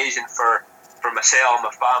 great occasion for myself,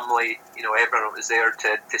 my family. Everyone was there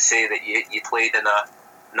to say that you played in a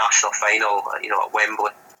national final, at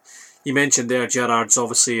Wembley. You mentioned there Gerrard's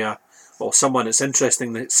obviously someone. It's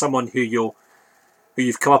interesting that someone who you'll who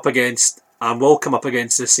you've come up against and will come up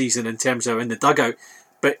against this season in terms of in the dugout.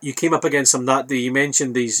 But you came up against him that day. You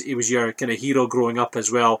mentioned he was your kind of hero growing up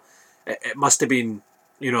as well. It must have been,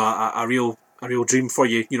 a real dream for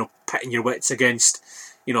you, pitting your wits against,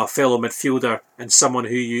 a fellow midfielder and someone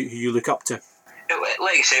who you look up to.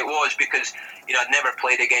 Like I say, it was because I'd never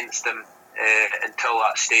played against them until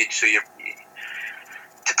that stage. So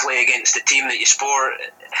to play against the team that you support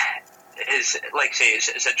is, like I say,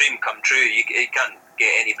 it's a dream come true. You can't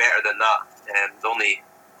get any better than that. The only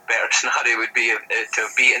better scenario would be to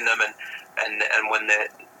have beaten them and win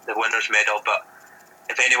the winners' medal. But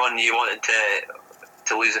if anyone you wanted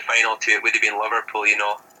to lose the final to, it would have been Liverpool.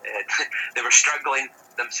 They were struggling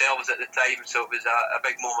themselves at the time, so it was a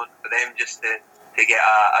big moment for them just to get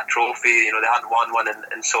a trophy. They hadn't won one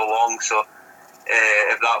in so long. So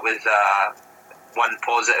if that was one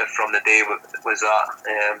positive from the day, was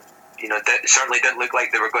that it certainly didn't look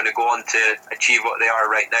like they were going to go on to achieve what they are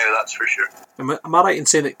right now, that's for sure. Am I right in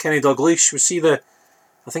saying that Kenny Dalglish,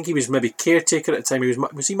 I think he was maybe caretaker at the time,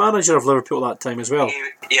 was he manager of Liverpool at that time as well?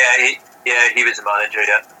 He was the manager,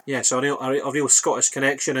 yeah. Yeah, so a real Scottish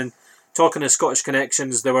connection. And talking of Scottish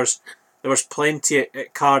connections, there was plenty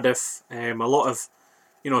at Cardiff. A lot of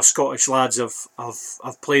Scottish lads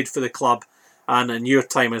have played for the club, and in your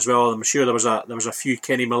time as well. I'm sure there was a few.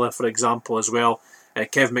 Kenny Miller, for example, as well.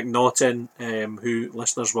 Kev McNaughton, who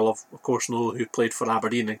listeners will of course know, who played for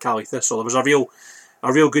Aberdeen and Cali Thistle. There was a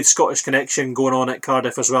real good Scottish connection going on at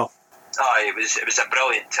Cardiff as well. It was a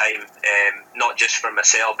brilliant time, not just for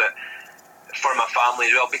myself but for my family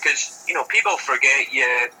as well, because people forget they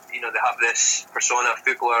have this persona of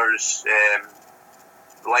footballers,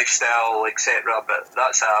 lifestyle, etc. But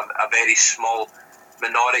that's a very small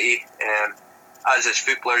minority. As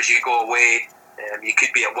footballers, you go away, you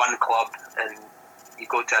could be at one club and you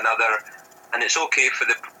go to another, and it's okay for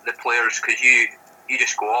the players because you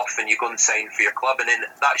just go off and you go and sign for your club, and then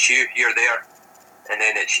that's you're there, and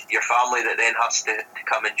then it's your family that then has to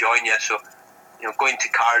come and join you. So going to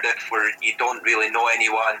Cardiff where you don't really know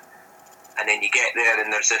anyone, and then you get there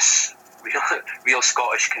and there's this real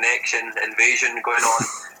Scottish connection, invasion going on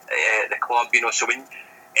at the club. So when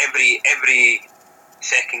every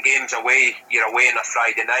second game's away, you're away on a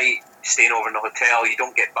Friday night, staying over in the hotel, you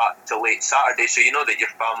don't get back till late Saturday, so you know that your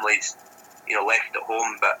family's left at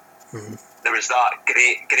home. But there was that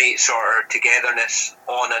great sort of togetherness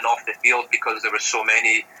on and off the field because there was so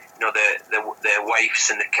many. The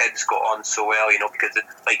wives and the kids got on so well. Because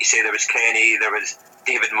like you say, there was Kenny, there was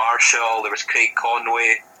David Marshall, there was Craig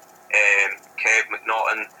Conway, Kev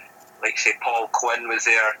McNaughton, like you say, Paul Quinn was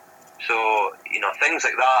there. So things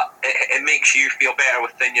like that, it makes you feel better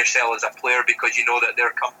within yourself as a player because you know that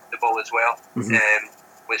they're comfortable as well.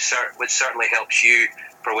 Which certainly helps you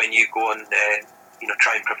for when you go and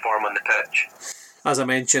try and perform on the pitch. As I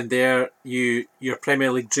mentioned there, your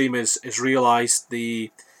Premier League dream is realised.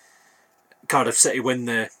 The Cardiff City win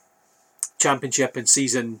the Championship in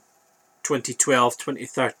season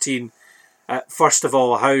 2012-2013. First of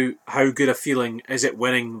all, how good a feeling is it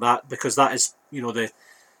winning that? Because that is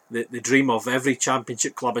the dream of every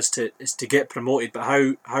Championship club is to get promoted. But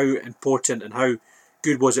how important and how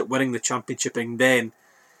good was it winning the Championship and then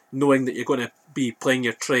knowing that you're going to be playing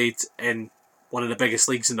your trade in one of the biggest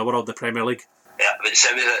leagues in the world, the Premier League? Yeah, it was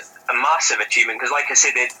a massive achievement because, like I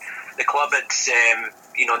said, the club had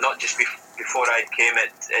not just before I came,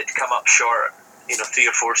 it come up short 3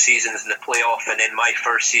 or 4 seasons in the playoff, and then my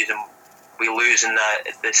first season we lose in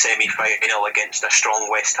the semi-final against a strong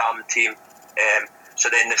West Ham team. So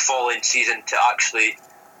then the following season to actually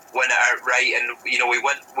win it outright, and we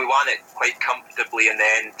won it quite comfortably in the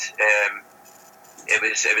end. It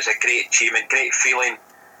was a great achievement, great feeling.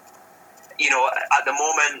 At the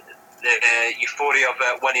moment, the euphoria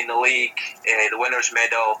of winning the league, the winners'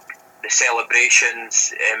 medal, the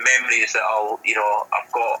celebrations, memories that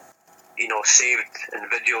I've got saved in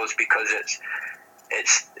videos because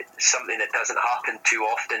it's something that doesn't happen too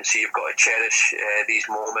often. So you've got to cherish these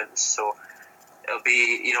moments. So it'll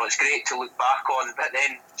be it's great to look back on, but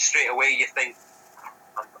then straight away you think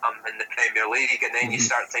I'm in the Premier League, and then you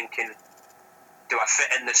start thinking, do I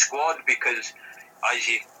fit in the squad? Because I'm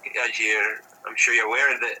sure you're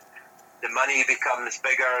aware that the money becomes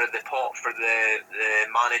bigger, the pot for the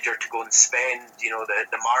manager to go and spend,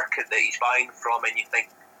 the market that he's buying from, and you think,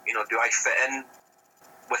 do I fit in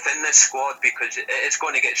within this squad? Because it's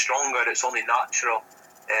going to get stronger, it's only natural.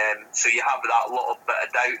 So you have that little bit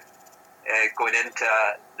of doubt going into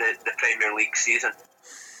the Premier League season.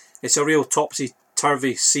 It's a real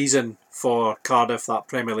topsy-turvy season for Cardiff, that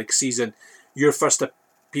Premier League season. Your first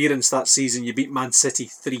appearance that season, you beat Man City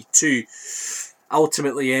 3-2.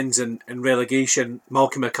 ultimately ends in relegation.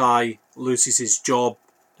 Malcolm Mackay loses his job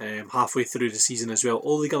halfway through the season as well.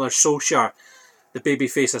 Ole Gunnar Solskjaer, the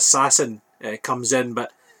babyface assassin, comes in,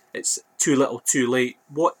 but it's too little too late.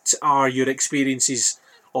 What are your experiences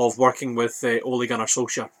of working with Ole Gunnar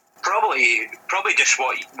Solskjaer? Probably just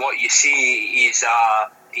what you see.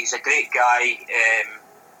 He's a great guy.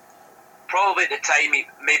 Probably at the time,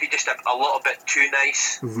 maybe just a little bit too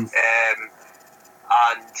nice. Mm-hmm.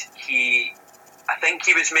 And I think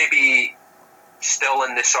he was maybe still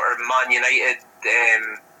in the sort of Man United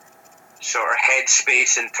sort of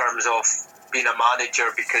headspace in terms of being a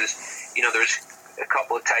manager, because there's a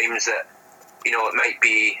couple of times that it might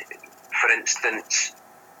be, for instance,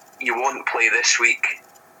 you won't play this week,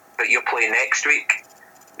 but you'll play next week.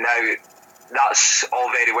 Now, that's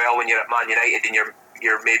all very well when you're at Man United and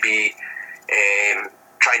you're maybe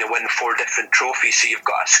trying to win 4 different trophies, so you've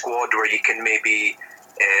got a squad where you can maybe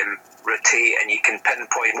rotate and you can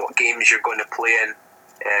pinpoint what games you're going to play in,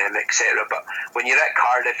 etc. But when you're at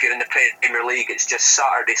Cardiff, you're in the Premier League, it's just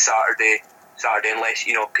Saturday, unless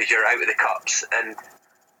because you're out of the cups, and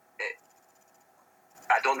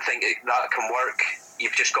I don't think that can work.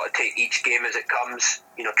 You've just got to take each game as it comes.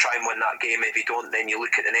 Try and win that game. If you don't, then you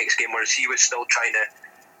look at the next game. Whereas he was still trying to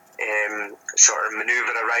sort of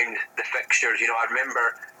manoeuvre around the fixtures. I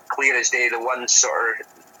remember clear as day, the one sort of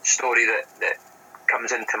story that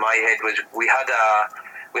comes into my head was we had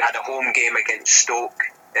a home game against Stoke.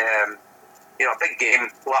 A big game,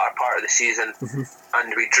 latter part of the season, mm-hmm.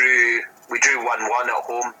 and we drew 1-1 at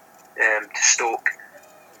home to Stoke.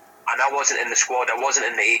 And I wasn't in the squad. I wasn't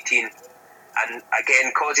in the 18. And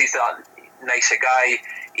again, because he's that nice a guy,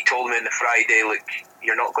 he told me on the Friday, look,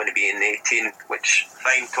 you're not going to be in the 18, which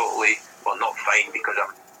fine, totally. Well, not fine, because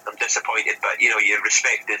I'm disappointed, but you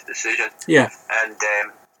respect his decision. Yeah. And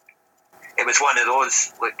it was one of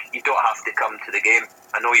those, look, you don't have to come to the game.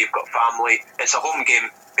 I know you've got family. It's a home game,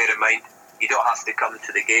 bear in mind. You don't have to come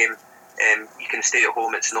to the game. You can stay at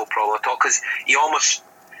home, it's no problem at all. Because he's almost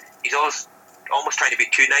trying to be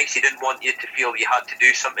too nice. He didn't want you to feel you had to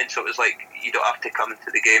do something, so it was like, you don't have to come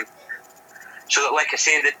to the game. So that, like I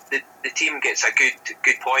say, the team gets a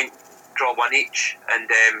good point, draw 1 each, and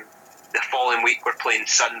the following week we're playing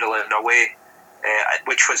Sunderland away,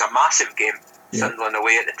 which was a massive game. Yeah. Sunderland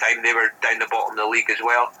away at the time, they were down the bottom of the league as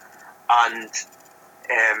well, and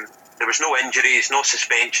there was no injuries, no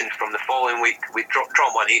suspension from the following week. We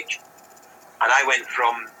drawn 1 each, and I went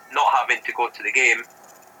from not having to go to the game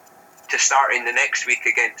to starting the next week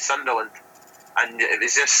against Sunderland. And it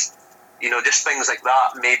was just things like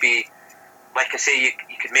that. Maybe, like I say, you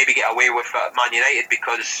could maybe get away with Man United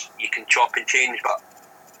because you can chop and change, but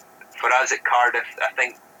for us at Cardiff, I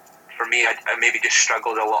think for me, I maybe just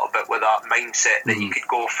struggled a little bit with that mindset that you could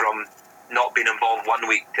go from not being involved 1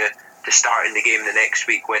 week to starting the game the next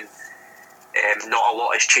week when not a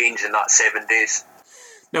lot has changed in that 7 days.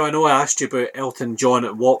 Now, I know I asked you about Elton John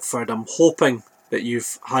at Watford. I'm hoping that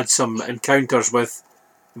you've had some encounters with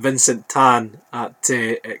Vincent Tan at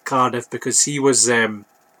Cardiff, because he was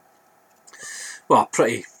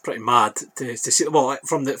pretty mad to see. Well,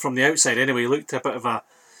 from the outside anyway, he looked a bit of an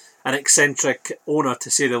eccentric owner,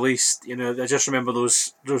 to say the least. I just remember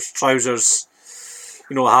those trousers,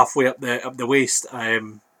 halfway up the waist.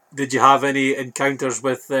 Did you have any encounters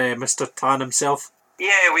with Mr. Tan himself?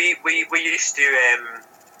 Yeah, we used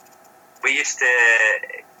to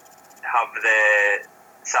have the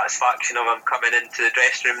satisfaction of him coming into the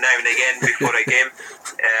dressing room now and again before a game.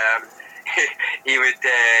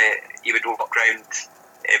 He would walk around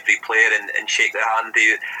every player and shake their hand.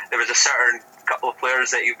 There was a certain couple of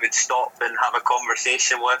players that he would stop and have a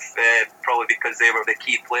conversation with, probably because they were the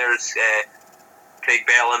key players. Craig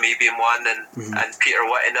Bellamy being one, and Peter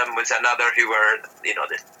Whittingham was another, who were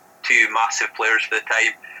the 2 massive players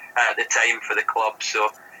at the time for the club. So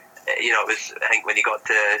it was, I think when he got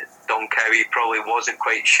to Don Cow, he probably wasn't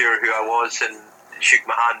quite sure who I was and shook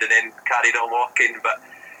my hand and then carried on walking. But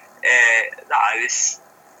it was,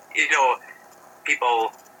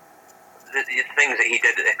 people, the things that he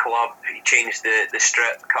did at the club, he changed the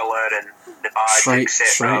strip colour and the badge,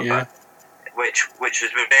 etc. Right, yeah. Which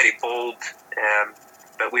was very bold,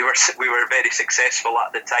 but we were very successful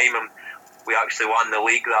at the time, and we actually won the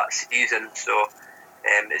league that season. So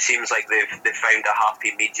it seems like they've found a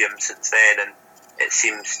happy medium since then, and it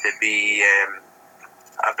seems to be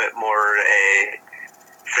a bit more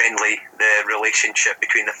friendly, the relationship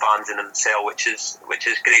between the fans and themselves, which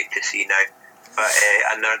is great to see now. But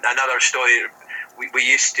another story, we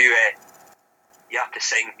used to you have to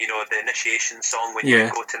sing the initiation song when you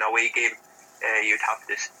go to an away game. You'd have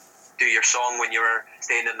to do your song when you were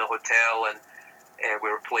staying in the hotel, and we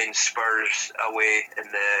were playing Spurs away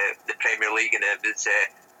in the Premier League, and it was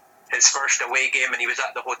his first away game, and he was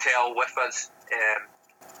at the hotel with us.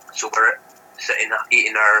 So we're sitting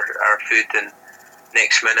eating our food, and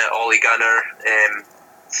next minute Ollie Gunnar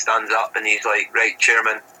stands up and he's like, "Right,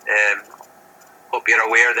 Chairman, hope you're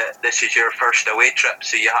aware that this is your first away trip,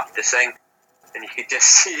 so you have to sing." And you could just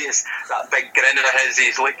see that big grin of his.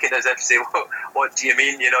 He's looking as if to say, "What do you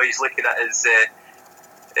mean?" He's looking at his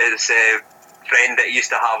friend that he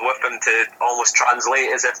used to have with him to almost translate,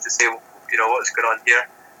 as if to say, "What's going on here?"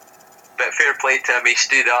 But fair play to him, he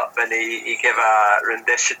stood up and he gave a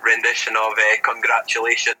rendition of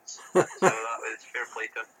congratulations. So that was fair play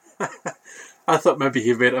to him. I thought maybe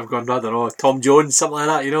he might have gone, I don't know, Tom Jones, something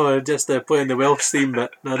like that, just playing the Welsh theme,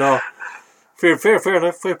 but no. Fair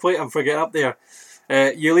enough, fair play to him for getting up there.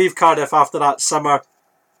 You leave Cardiff after that summer.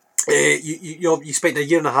 You spent a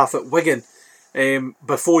year and a half at Wigan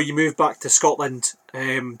before you moved back to Scotland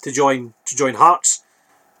to join Hearts.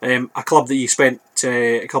 A club that you spent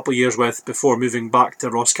a couple of years with before moving back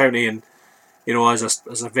to Ross County, and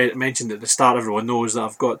as I mentioned at the start, everyone knows that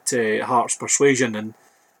I've got Hearts persuasion and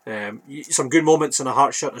some good moments in a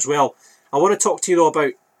Hearts shirt as well. I want to talk to you though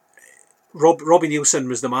about Robbie Neilson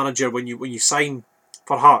was the manager when you signed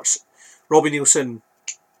for Hearts. Robbie Neilson,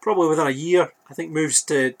 probably within a year, I think, moves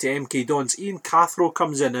to MK Dons. Ian Cathro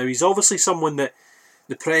comes in now. He's obviously someone that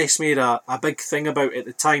the press made a big thing about at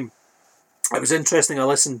the time. It was interesting. I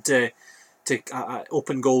listened to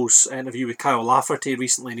Open Goals interview with Kyle Lafferty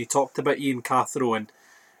recently, and he talked about Ian Cathro,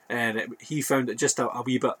 and he found it just a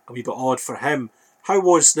wee bit odd for him. How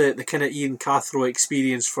was the kind of Ian Cathro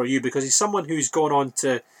experience for you? Because he's someone who's gone on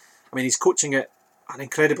to, he's coaching at an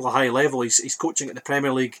incredibly high level. He's coaching at the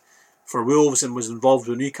Premier League for Wolves and was involved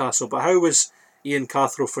with Newcastle. But how was Ian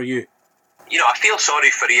Cathro for you? I feel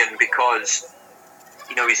sorry for Ian because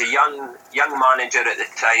he's a young manager at the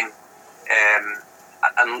time.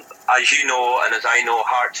 And as you know, and as I know,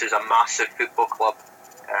 Hearts is a massive football club.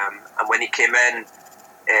 And when he came in,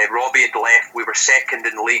 Robbie had left. We were second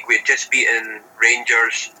in the league. We had just beaten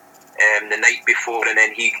Rangers the night before, and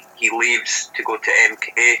then he leaves to go to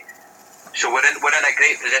MK. So we're in a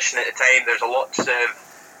great position at the time. There's lots of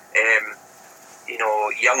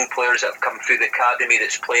young players that have come through the academy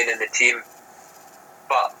that's playing in the team.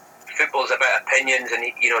 But football's about opinions, and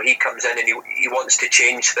he comes in and he wants to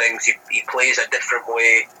change things. He plays a different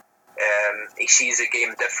way. He sees the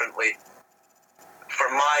game differently.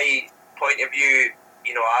 From my point of view,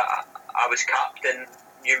 I was captain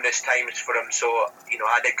numerous times for him, so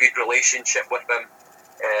I had a good relationship with him.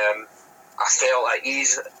 I felt at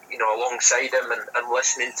ease, alongside him and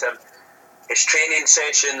listening to him. His training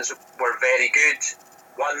sessions were very good,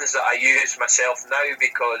 ones that I use myself now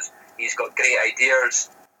because he's got great ideas.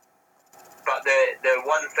 But the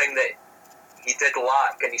one thing that he did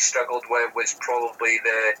lack and he struggled with was probably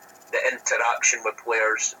the interaction with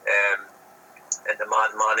players and the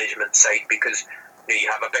man management side, because you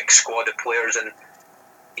have a big squad of players, and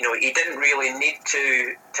he didn't really need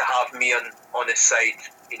to have me on his side.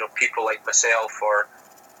 People like myself or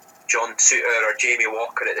John Souttar or Jamie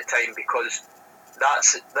Walker at the time, because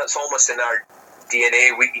that's almost in our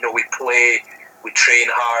DNA. We play, we train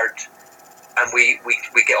hard, and we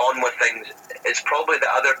get on with things. It's probably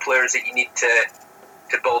the other players that you need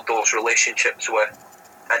to build those relationships with,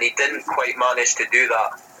 and he didn't quite manage to do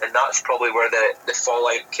that, and that's probably where the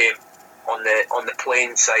fallout came on the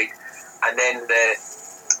playing side. And then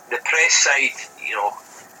the press side,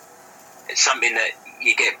 it's something that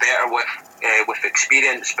you get better with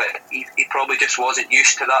experience, but he probably just wasn't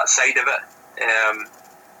used to that side of it,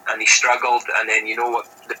 and he struggled. And then what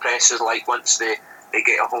the press is like, once they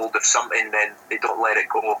get a hold of something, then they don't let it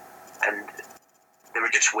go, and they were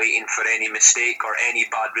just waiting for any mistake or any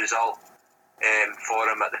bad result for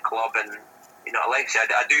him at the club. And like I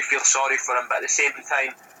said, I do feel sorry for him, but at the same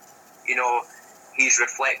time, he's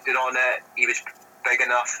reflected on it. He was big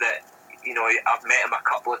enough that I've met him a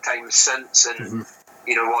couple of times since, and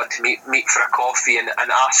wanted to meet for a coffee and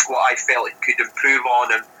ask what I felt he could improve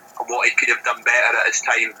on, and what he could have done better at his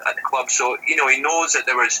time at the club. So he knows that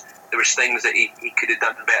there was things that he could have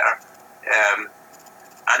done better,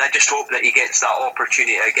 and I just hope that he gets that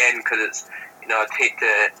opportunity again, because it's I'd hate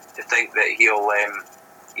to think that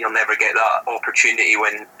he'll never get that opportunity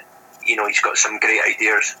when he's got some great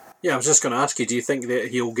ideas. Yeah, I was just going to ask you, do you think that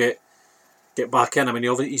he'll get back in?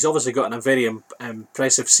 He's obviously got a very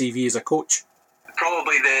impressive CV as a coach.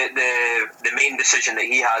 Probably the main decision that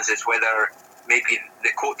he has is whether maybe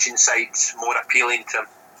the coaching side's more appealing to him.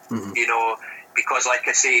 Mm-hmm. Because like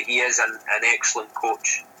I say, he is an excellent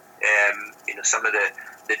coach. Some of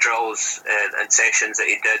the drills and sessions that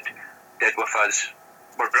he did did with us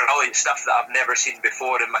were brilliant stuff that I've never seen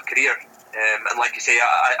before in my career. And like I say,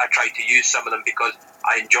 I tried to use some of them because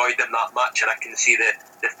I enjoyed them that much, and I can see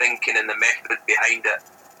the thinking and the method behind it.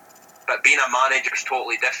 But being a manager is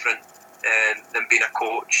totally different than being a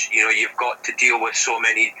coach. You know, you've got to deal with so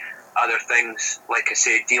many other things. Like I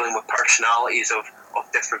say, dealing with personalities of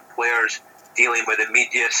different players, dealing with the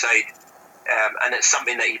media side, and it's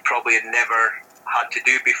something that he probably had never had to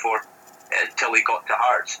do before until he got to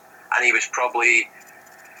Hearts. And he was probably,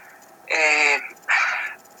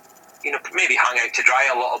 maybe hung out to dry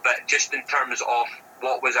a little bit, just in terms of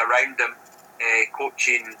what was around him,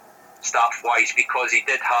 coaching staff-wise, because he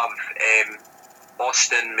did have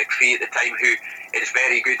Austin McPhee at the time, who is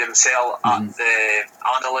very good himself at the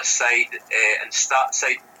analyst side and stat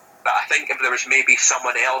side. But I think if there was maybe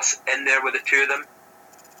someone else in there with the two of them,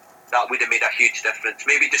 that would have made a huge difference.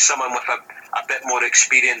 Maybe just someone with a bit more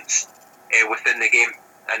experience within the game,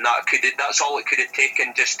 and that's all it could have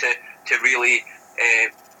taken just to really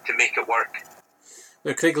to make it work.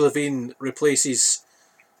 Now, Craig Levein replaces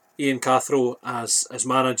Ian Cathro as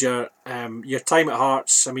manager. Your time at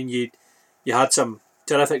Hearts, I mean, you had some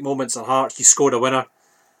terrific moments at Hearts. You scored a winner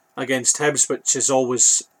against Hibs, which is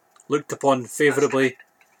always looked upon favourably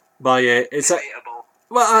by.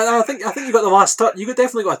 Well, I think you got the last touch. You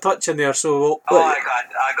definitely got a touch in there. So I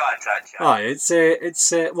got a touch. Yeah.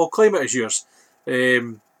 It's well, claim it as yours.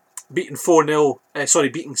 Beating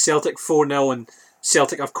Celtic 4-0, and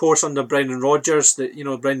Celtic, of course, under Brendan Rodgers.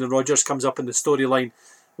 Brendan Rodgers comes up in the storyline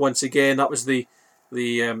once again. That was the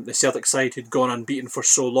Celtic side who'd gone unbeaten for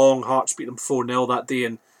so long. Hearts beat them 4-0 that day,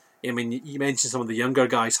 and I mean, you mentioned some of the younger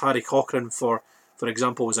guys. Harry Cochrane, for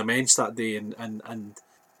example, was immense that day, and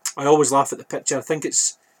I always laugh at the picture. I think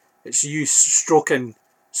it's you stroking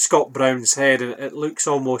Scott Brown's head, and it looks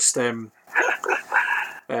almost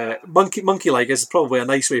monkey-like is probably a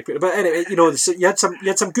nice way to put it. But anyway, you had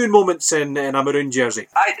some good moments in a maroon jersey.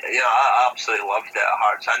 I absolutely loved it at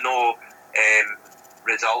Hearts. I know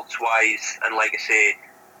results-wise, and like I say,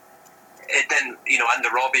 it didn't. Under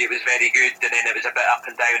Robbie, it was very good, and then it was a bit up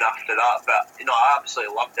and down after that. But I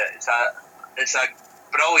absolutely loved it. It's a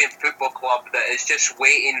brilliant football club that is just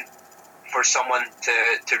waiting for someone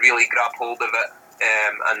to really grab hold of it.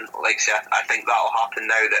 And like I say, I think that'll happen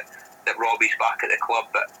now that Robbie's back at the club.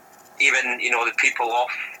 But even the people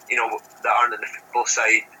off that aren't in the football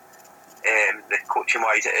side, the coaching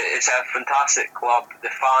wise, it's a fantastic club. The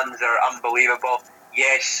fans are unbelievable.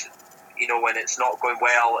 Yes, when it's not going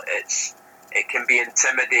well, it can be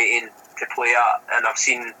intimidating to play at, and I've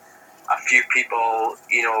seen a few people,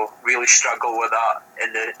 really struggle with that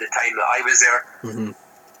in the time that I was there. Mm-hmm.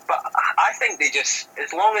 But I think they just,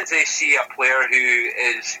 as long as they see a player who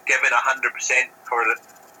is given 100%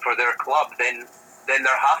 for their club, then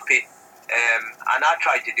they're happy. And I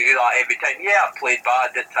tried to do that every time. Yeah, I played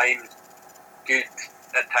bad at times, good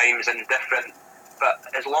at times, and different. But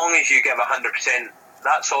as long as you give 100%,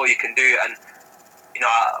 that's all you can do. And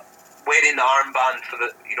wearing the armband for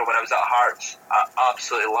when I was at Hearts, I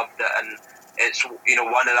absolutely loved it, and it's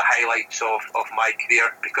one of the highlights of my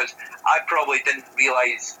career, because I probably didn't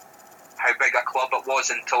realise how big a club it was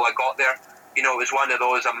until I got there. It was one of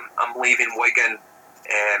those, I'm leaving Wigan,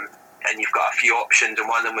 and you've got a few options, and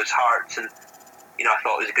one of them was Hearts, and I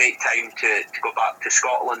thought it was a great time to go back to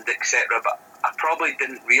Scotland, etc. But I probably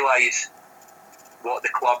didn't realise what the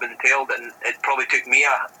club entailed, and it probably took me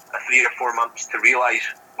a 3 or 4 months to realise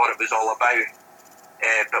what it was all about.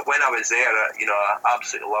 But when I was there, I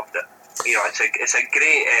absolutely loved it. It's a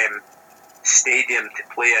great stadium to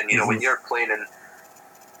play in. Mm-hmm. When you're playing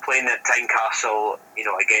at Tynecastle,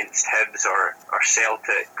 against Hibs or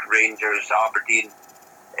Celtic, Rangers, Aberdeen,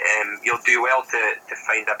 you'll do well to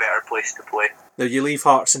find a better place to play. Now, you leave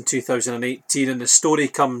Hearts in 2018, and the story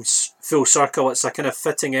comes full circle. It's a kind of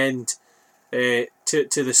fitting end to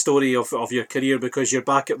the story of your career, because you're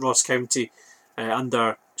back at Ross County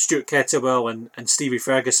under Stuart Kettlewell and Stevie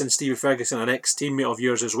Ferguson. Stevie Ferguson, an ex-teammate of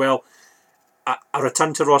yours as well. A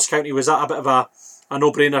return to Ross County, was that a bit of a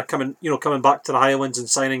no-brainer coming back to the Highlands and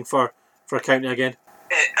signing for County again?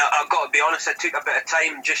 I've got to be honest, it took a bit of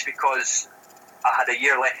time just because I had a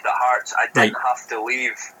year left at Hearts. I didn't have to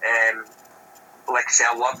leave. Like I say,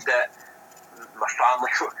 I loved it.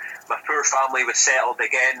 My poor family was settled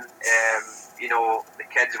again. The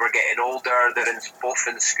kids were getting older. They're both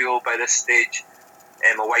in school by this stage.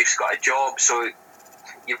 My wife's got a job, so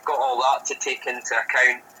you've got all that to take into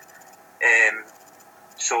account.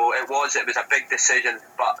 So it was a big decision,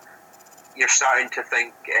 but you're starting to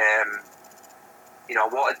think. I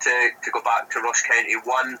wanted to go back to Ross County.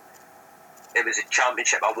 One, it was a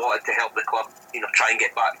championship. I wanted to help the club, try and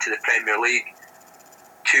get back to the Premier League.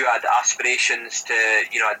 too, I had aspirations to,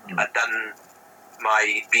 I'd done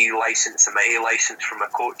my B licence and my A licence from my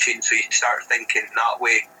coaching, so you start thinking that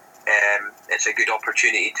way. It's a good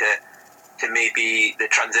opportunity to maybe the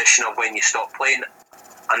transition of when you stop playing.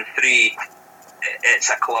 And 3, it's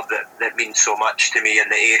a club that means so much to me in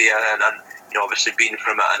the area, and obviously being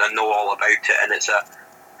from it, and I know all about it, and it's a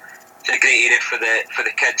great area for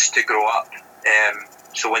the kids to grow up.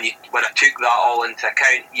 So when I took that all into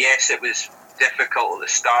account, yes, it was difficult at the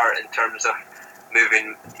start in terms of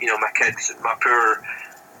moving, my kids, my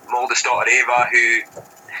oldest daughter Ava, who,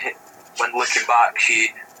 when looking back, she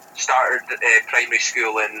started primary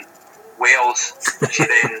school in Wales. She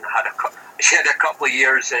then had a couple of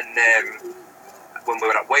years in when we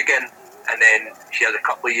were at Wigan, and then she had a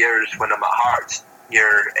couple of years when I'm at Hearts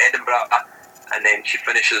near Edinburgh, and then she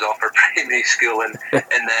finishes off her primary school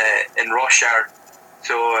in Rossshire.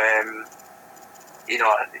 So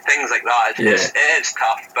things like that. It is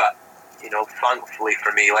tough, but thankfully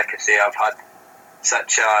for me, like I say, I've had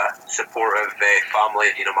such a supportive family.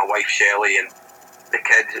 My wife Shelley and the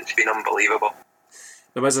kids. It's been unbelievable.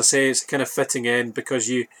 Now, as I say, it's kind of fitting end because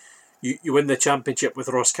you win the championship with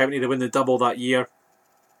Ross County. They win the double that year,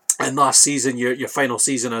 and last season, your final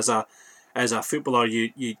season as a footballer,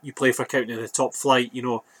 you play for County in the top flight.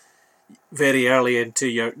 Very early into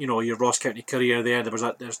your Ross County career,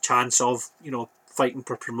 there's chance of fighting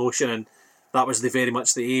for promotion, and that was very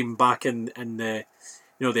much the aim back in the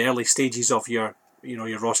the early stages of your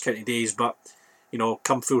Ross County days. But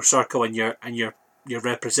come full circle, and you're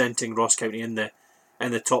representing Ross County in the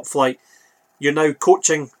top flight. You're now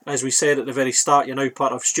coaching, as we said at the very start. You're now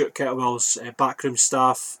part of Stuart Kettlewell's backroom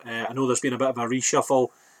staff. I know there's been a bit of a reshuffle.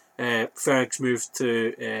 Ferg's moved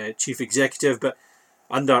to chief executive, but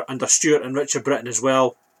under Stuart and Richard Britton as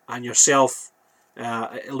well, and yourself,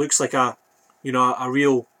 it looks like a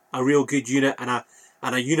real good unit, and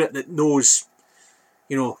a unit that knows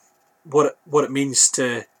what it means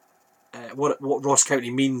to what Ross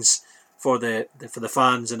County means for the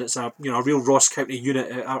fans, and it's a real Ross County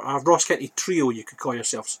unit, a Ross County trio, you could call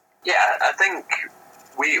yourselves. Yeah, I think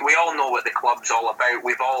we all know what the club's all about.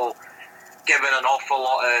 We've all given an awful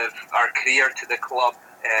lot of our career to the club.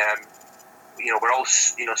 We're all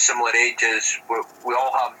similar ages. We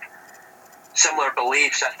all have similar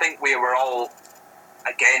beliefs. I think we were all,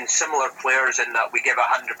 again, similar players in that we give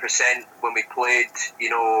 100% when we played.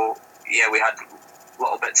 We had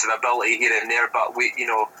little bits of ability here and there, but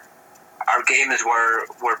our games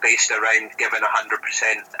were based around giving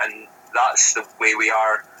 100%, and that's the way we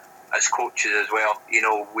are as coaches as well.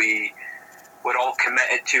 We're all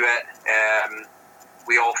committed to it.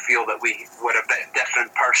 We all feel that we're a bit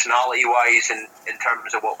different personality-wise in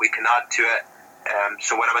terms of what we can add to it.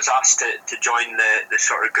 So when I was asked to join the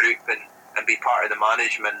sort of group and be part of the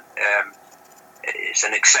management, it's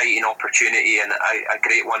an exciting opportunity and a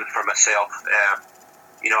great one for myself.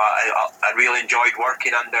 I really enjoyed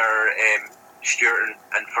working under Stuart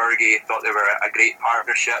and Fergie. I thought they were a great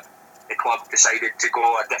partnership. The club decided to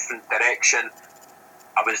go a different direction.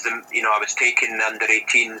 I was taking the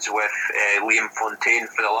under-18s with Liam Fontaine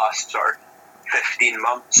for the last sort of 15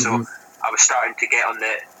 months. So I was starting to get on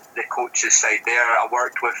the coach's side there. I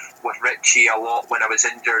worked with Richie a lot when I was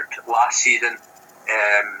injured last season.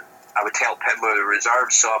 I would help him with the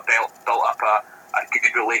reserves, so I built up a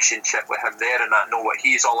good relationship with him there, and I know what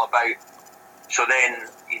he's all about. So then,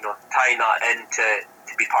 tying that in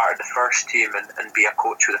to be part of the first team and be a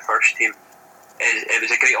coach with the first team, it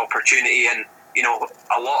was a great opportunity. And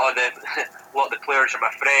a lot of the players are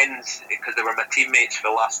my friends because they were my teammates for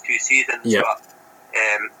the last 2 seasons. Yep. But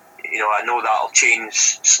I know that'll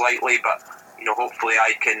change slightly, but hopefully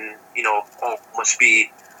I can almost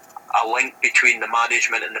be a link between the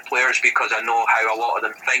management and the players, because I know how a lot of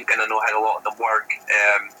them think and I know how a lot of them work.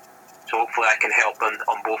 So hopefully I can help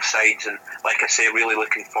on both sides, and like I say, really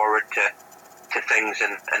looking forward to things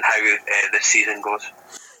and how this season goes.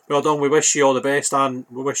 Well done. We wish you all the best, and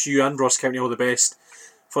we wish you and Ross County all the best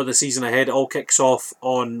for the season ahead. It all kicks off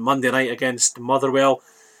on Monday night against Motherwell.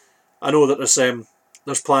 I know that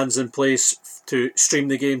there's plans in place to stream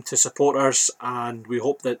the game to supporters, and we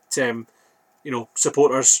hope that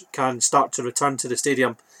supporters can start to return to the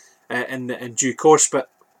stadium in due course. But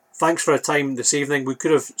thanks for the time this evening. We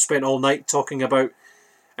could have spent all night talking about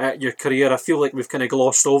your career. I feel like we've kind of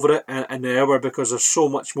glossed over it in the hour because there's so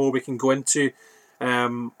much more we can go into.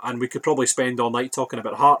 And we could probably spend all night talking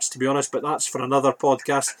about Hearts, to be honest, but that's for another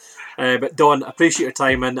podcast. But Don, appreciate your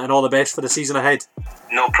time and all the best for the season ahead.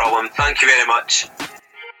 No problem. Thank you very much.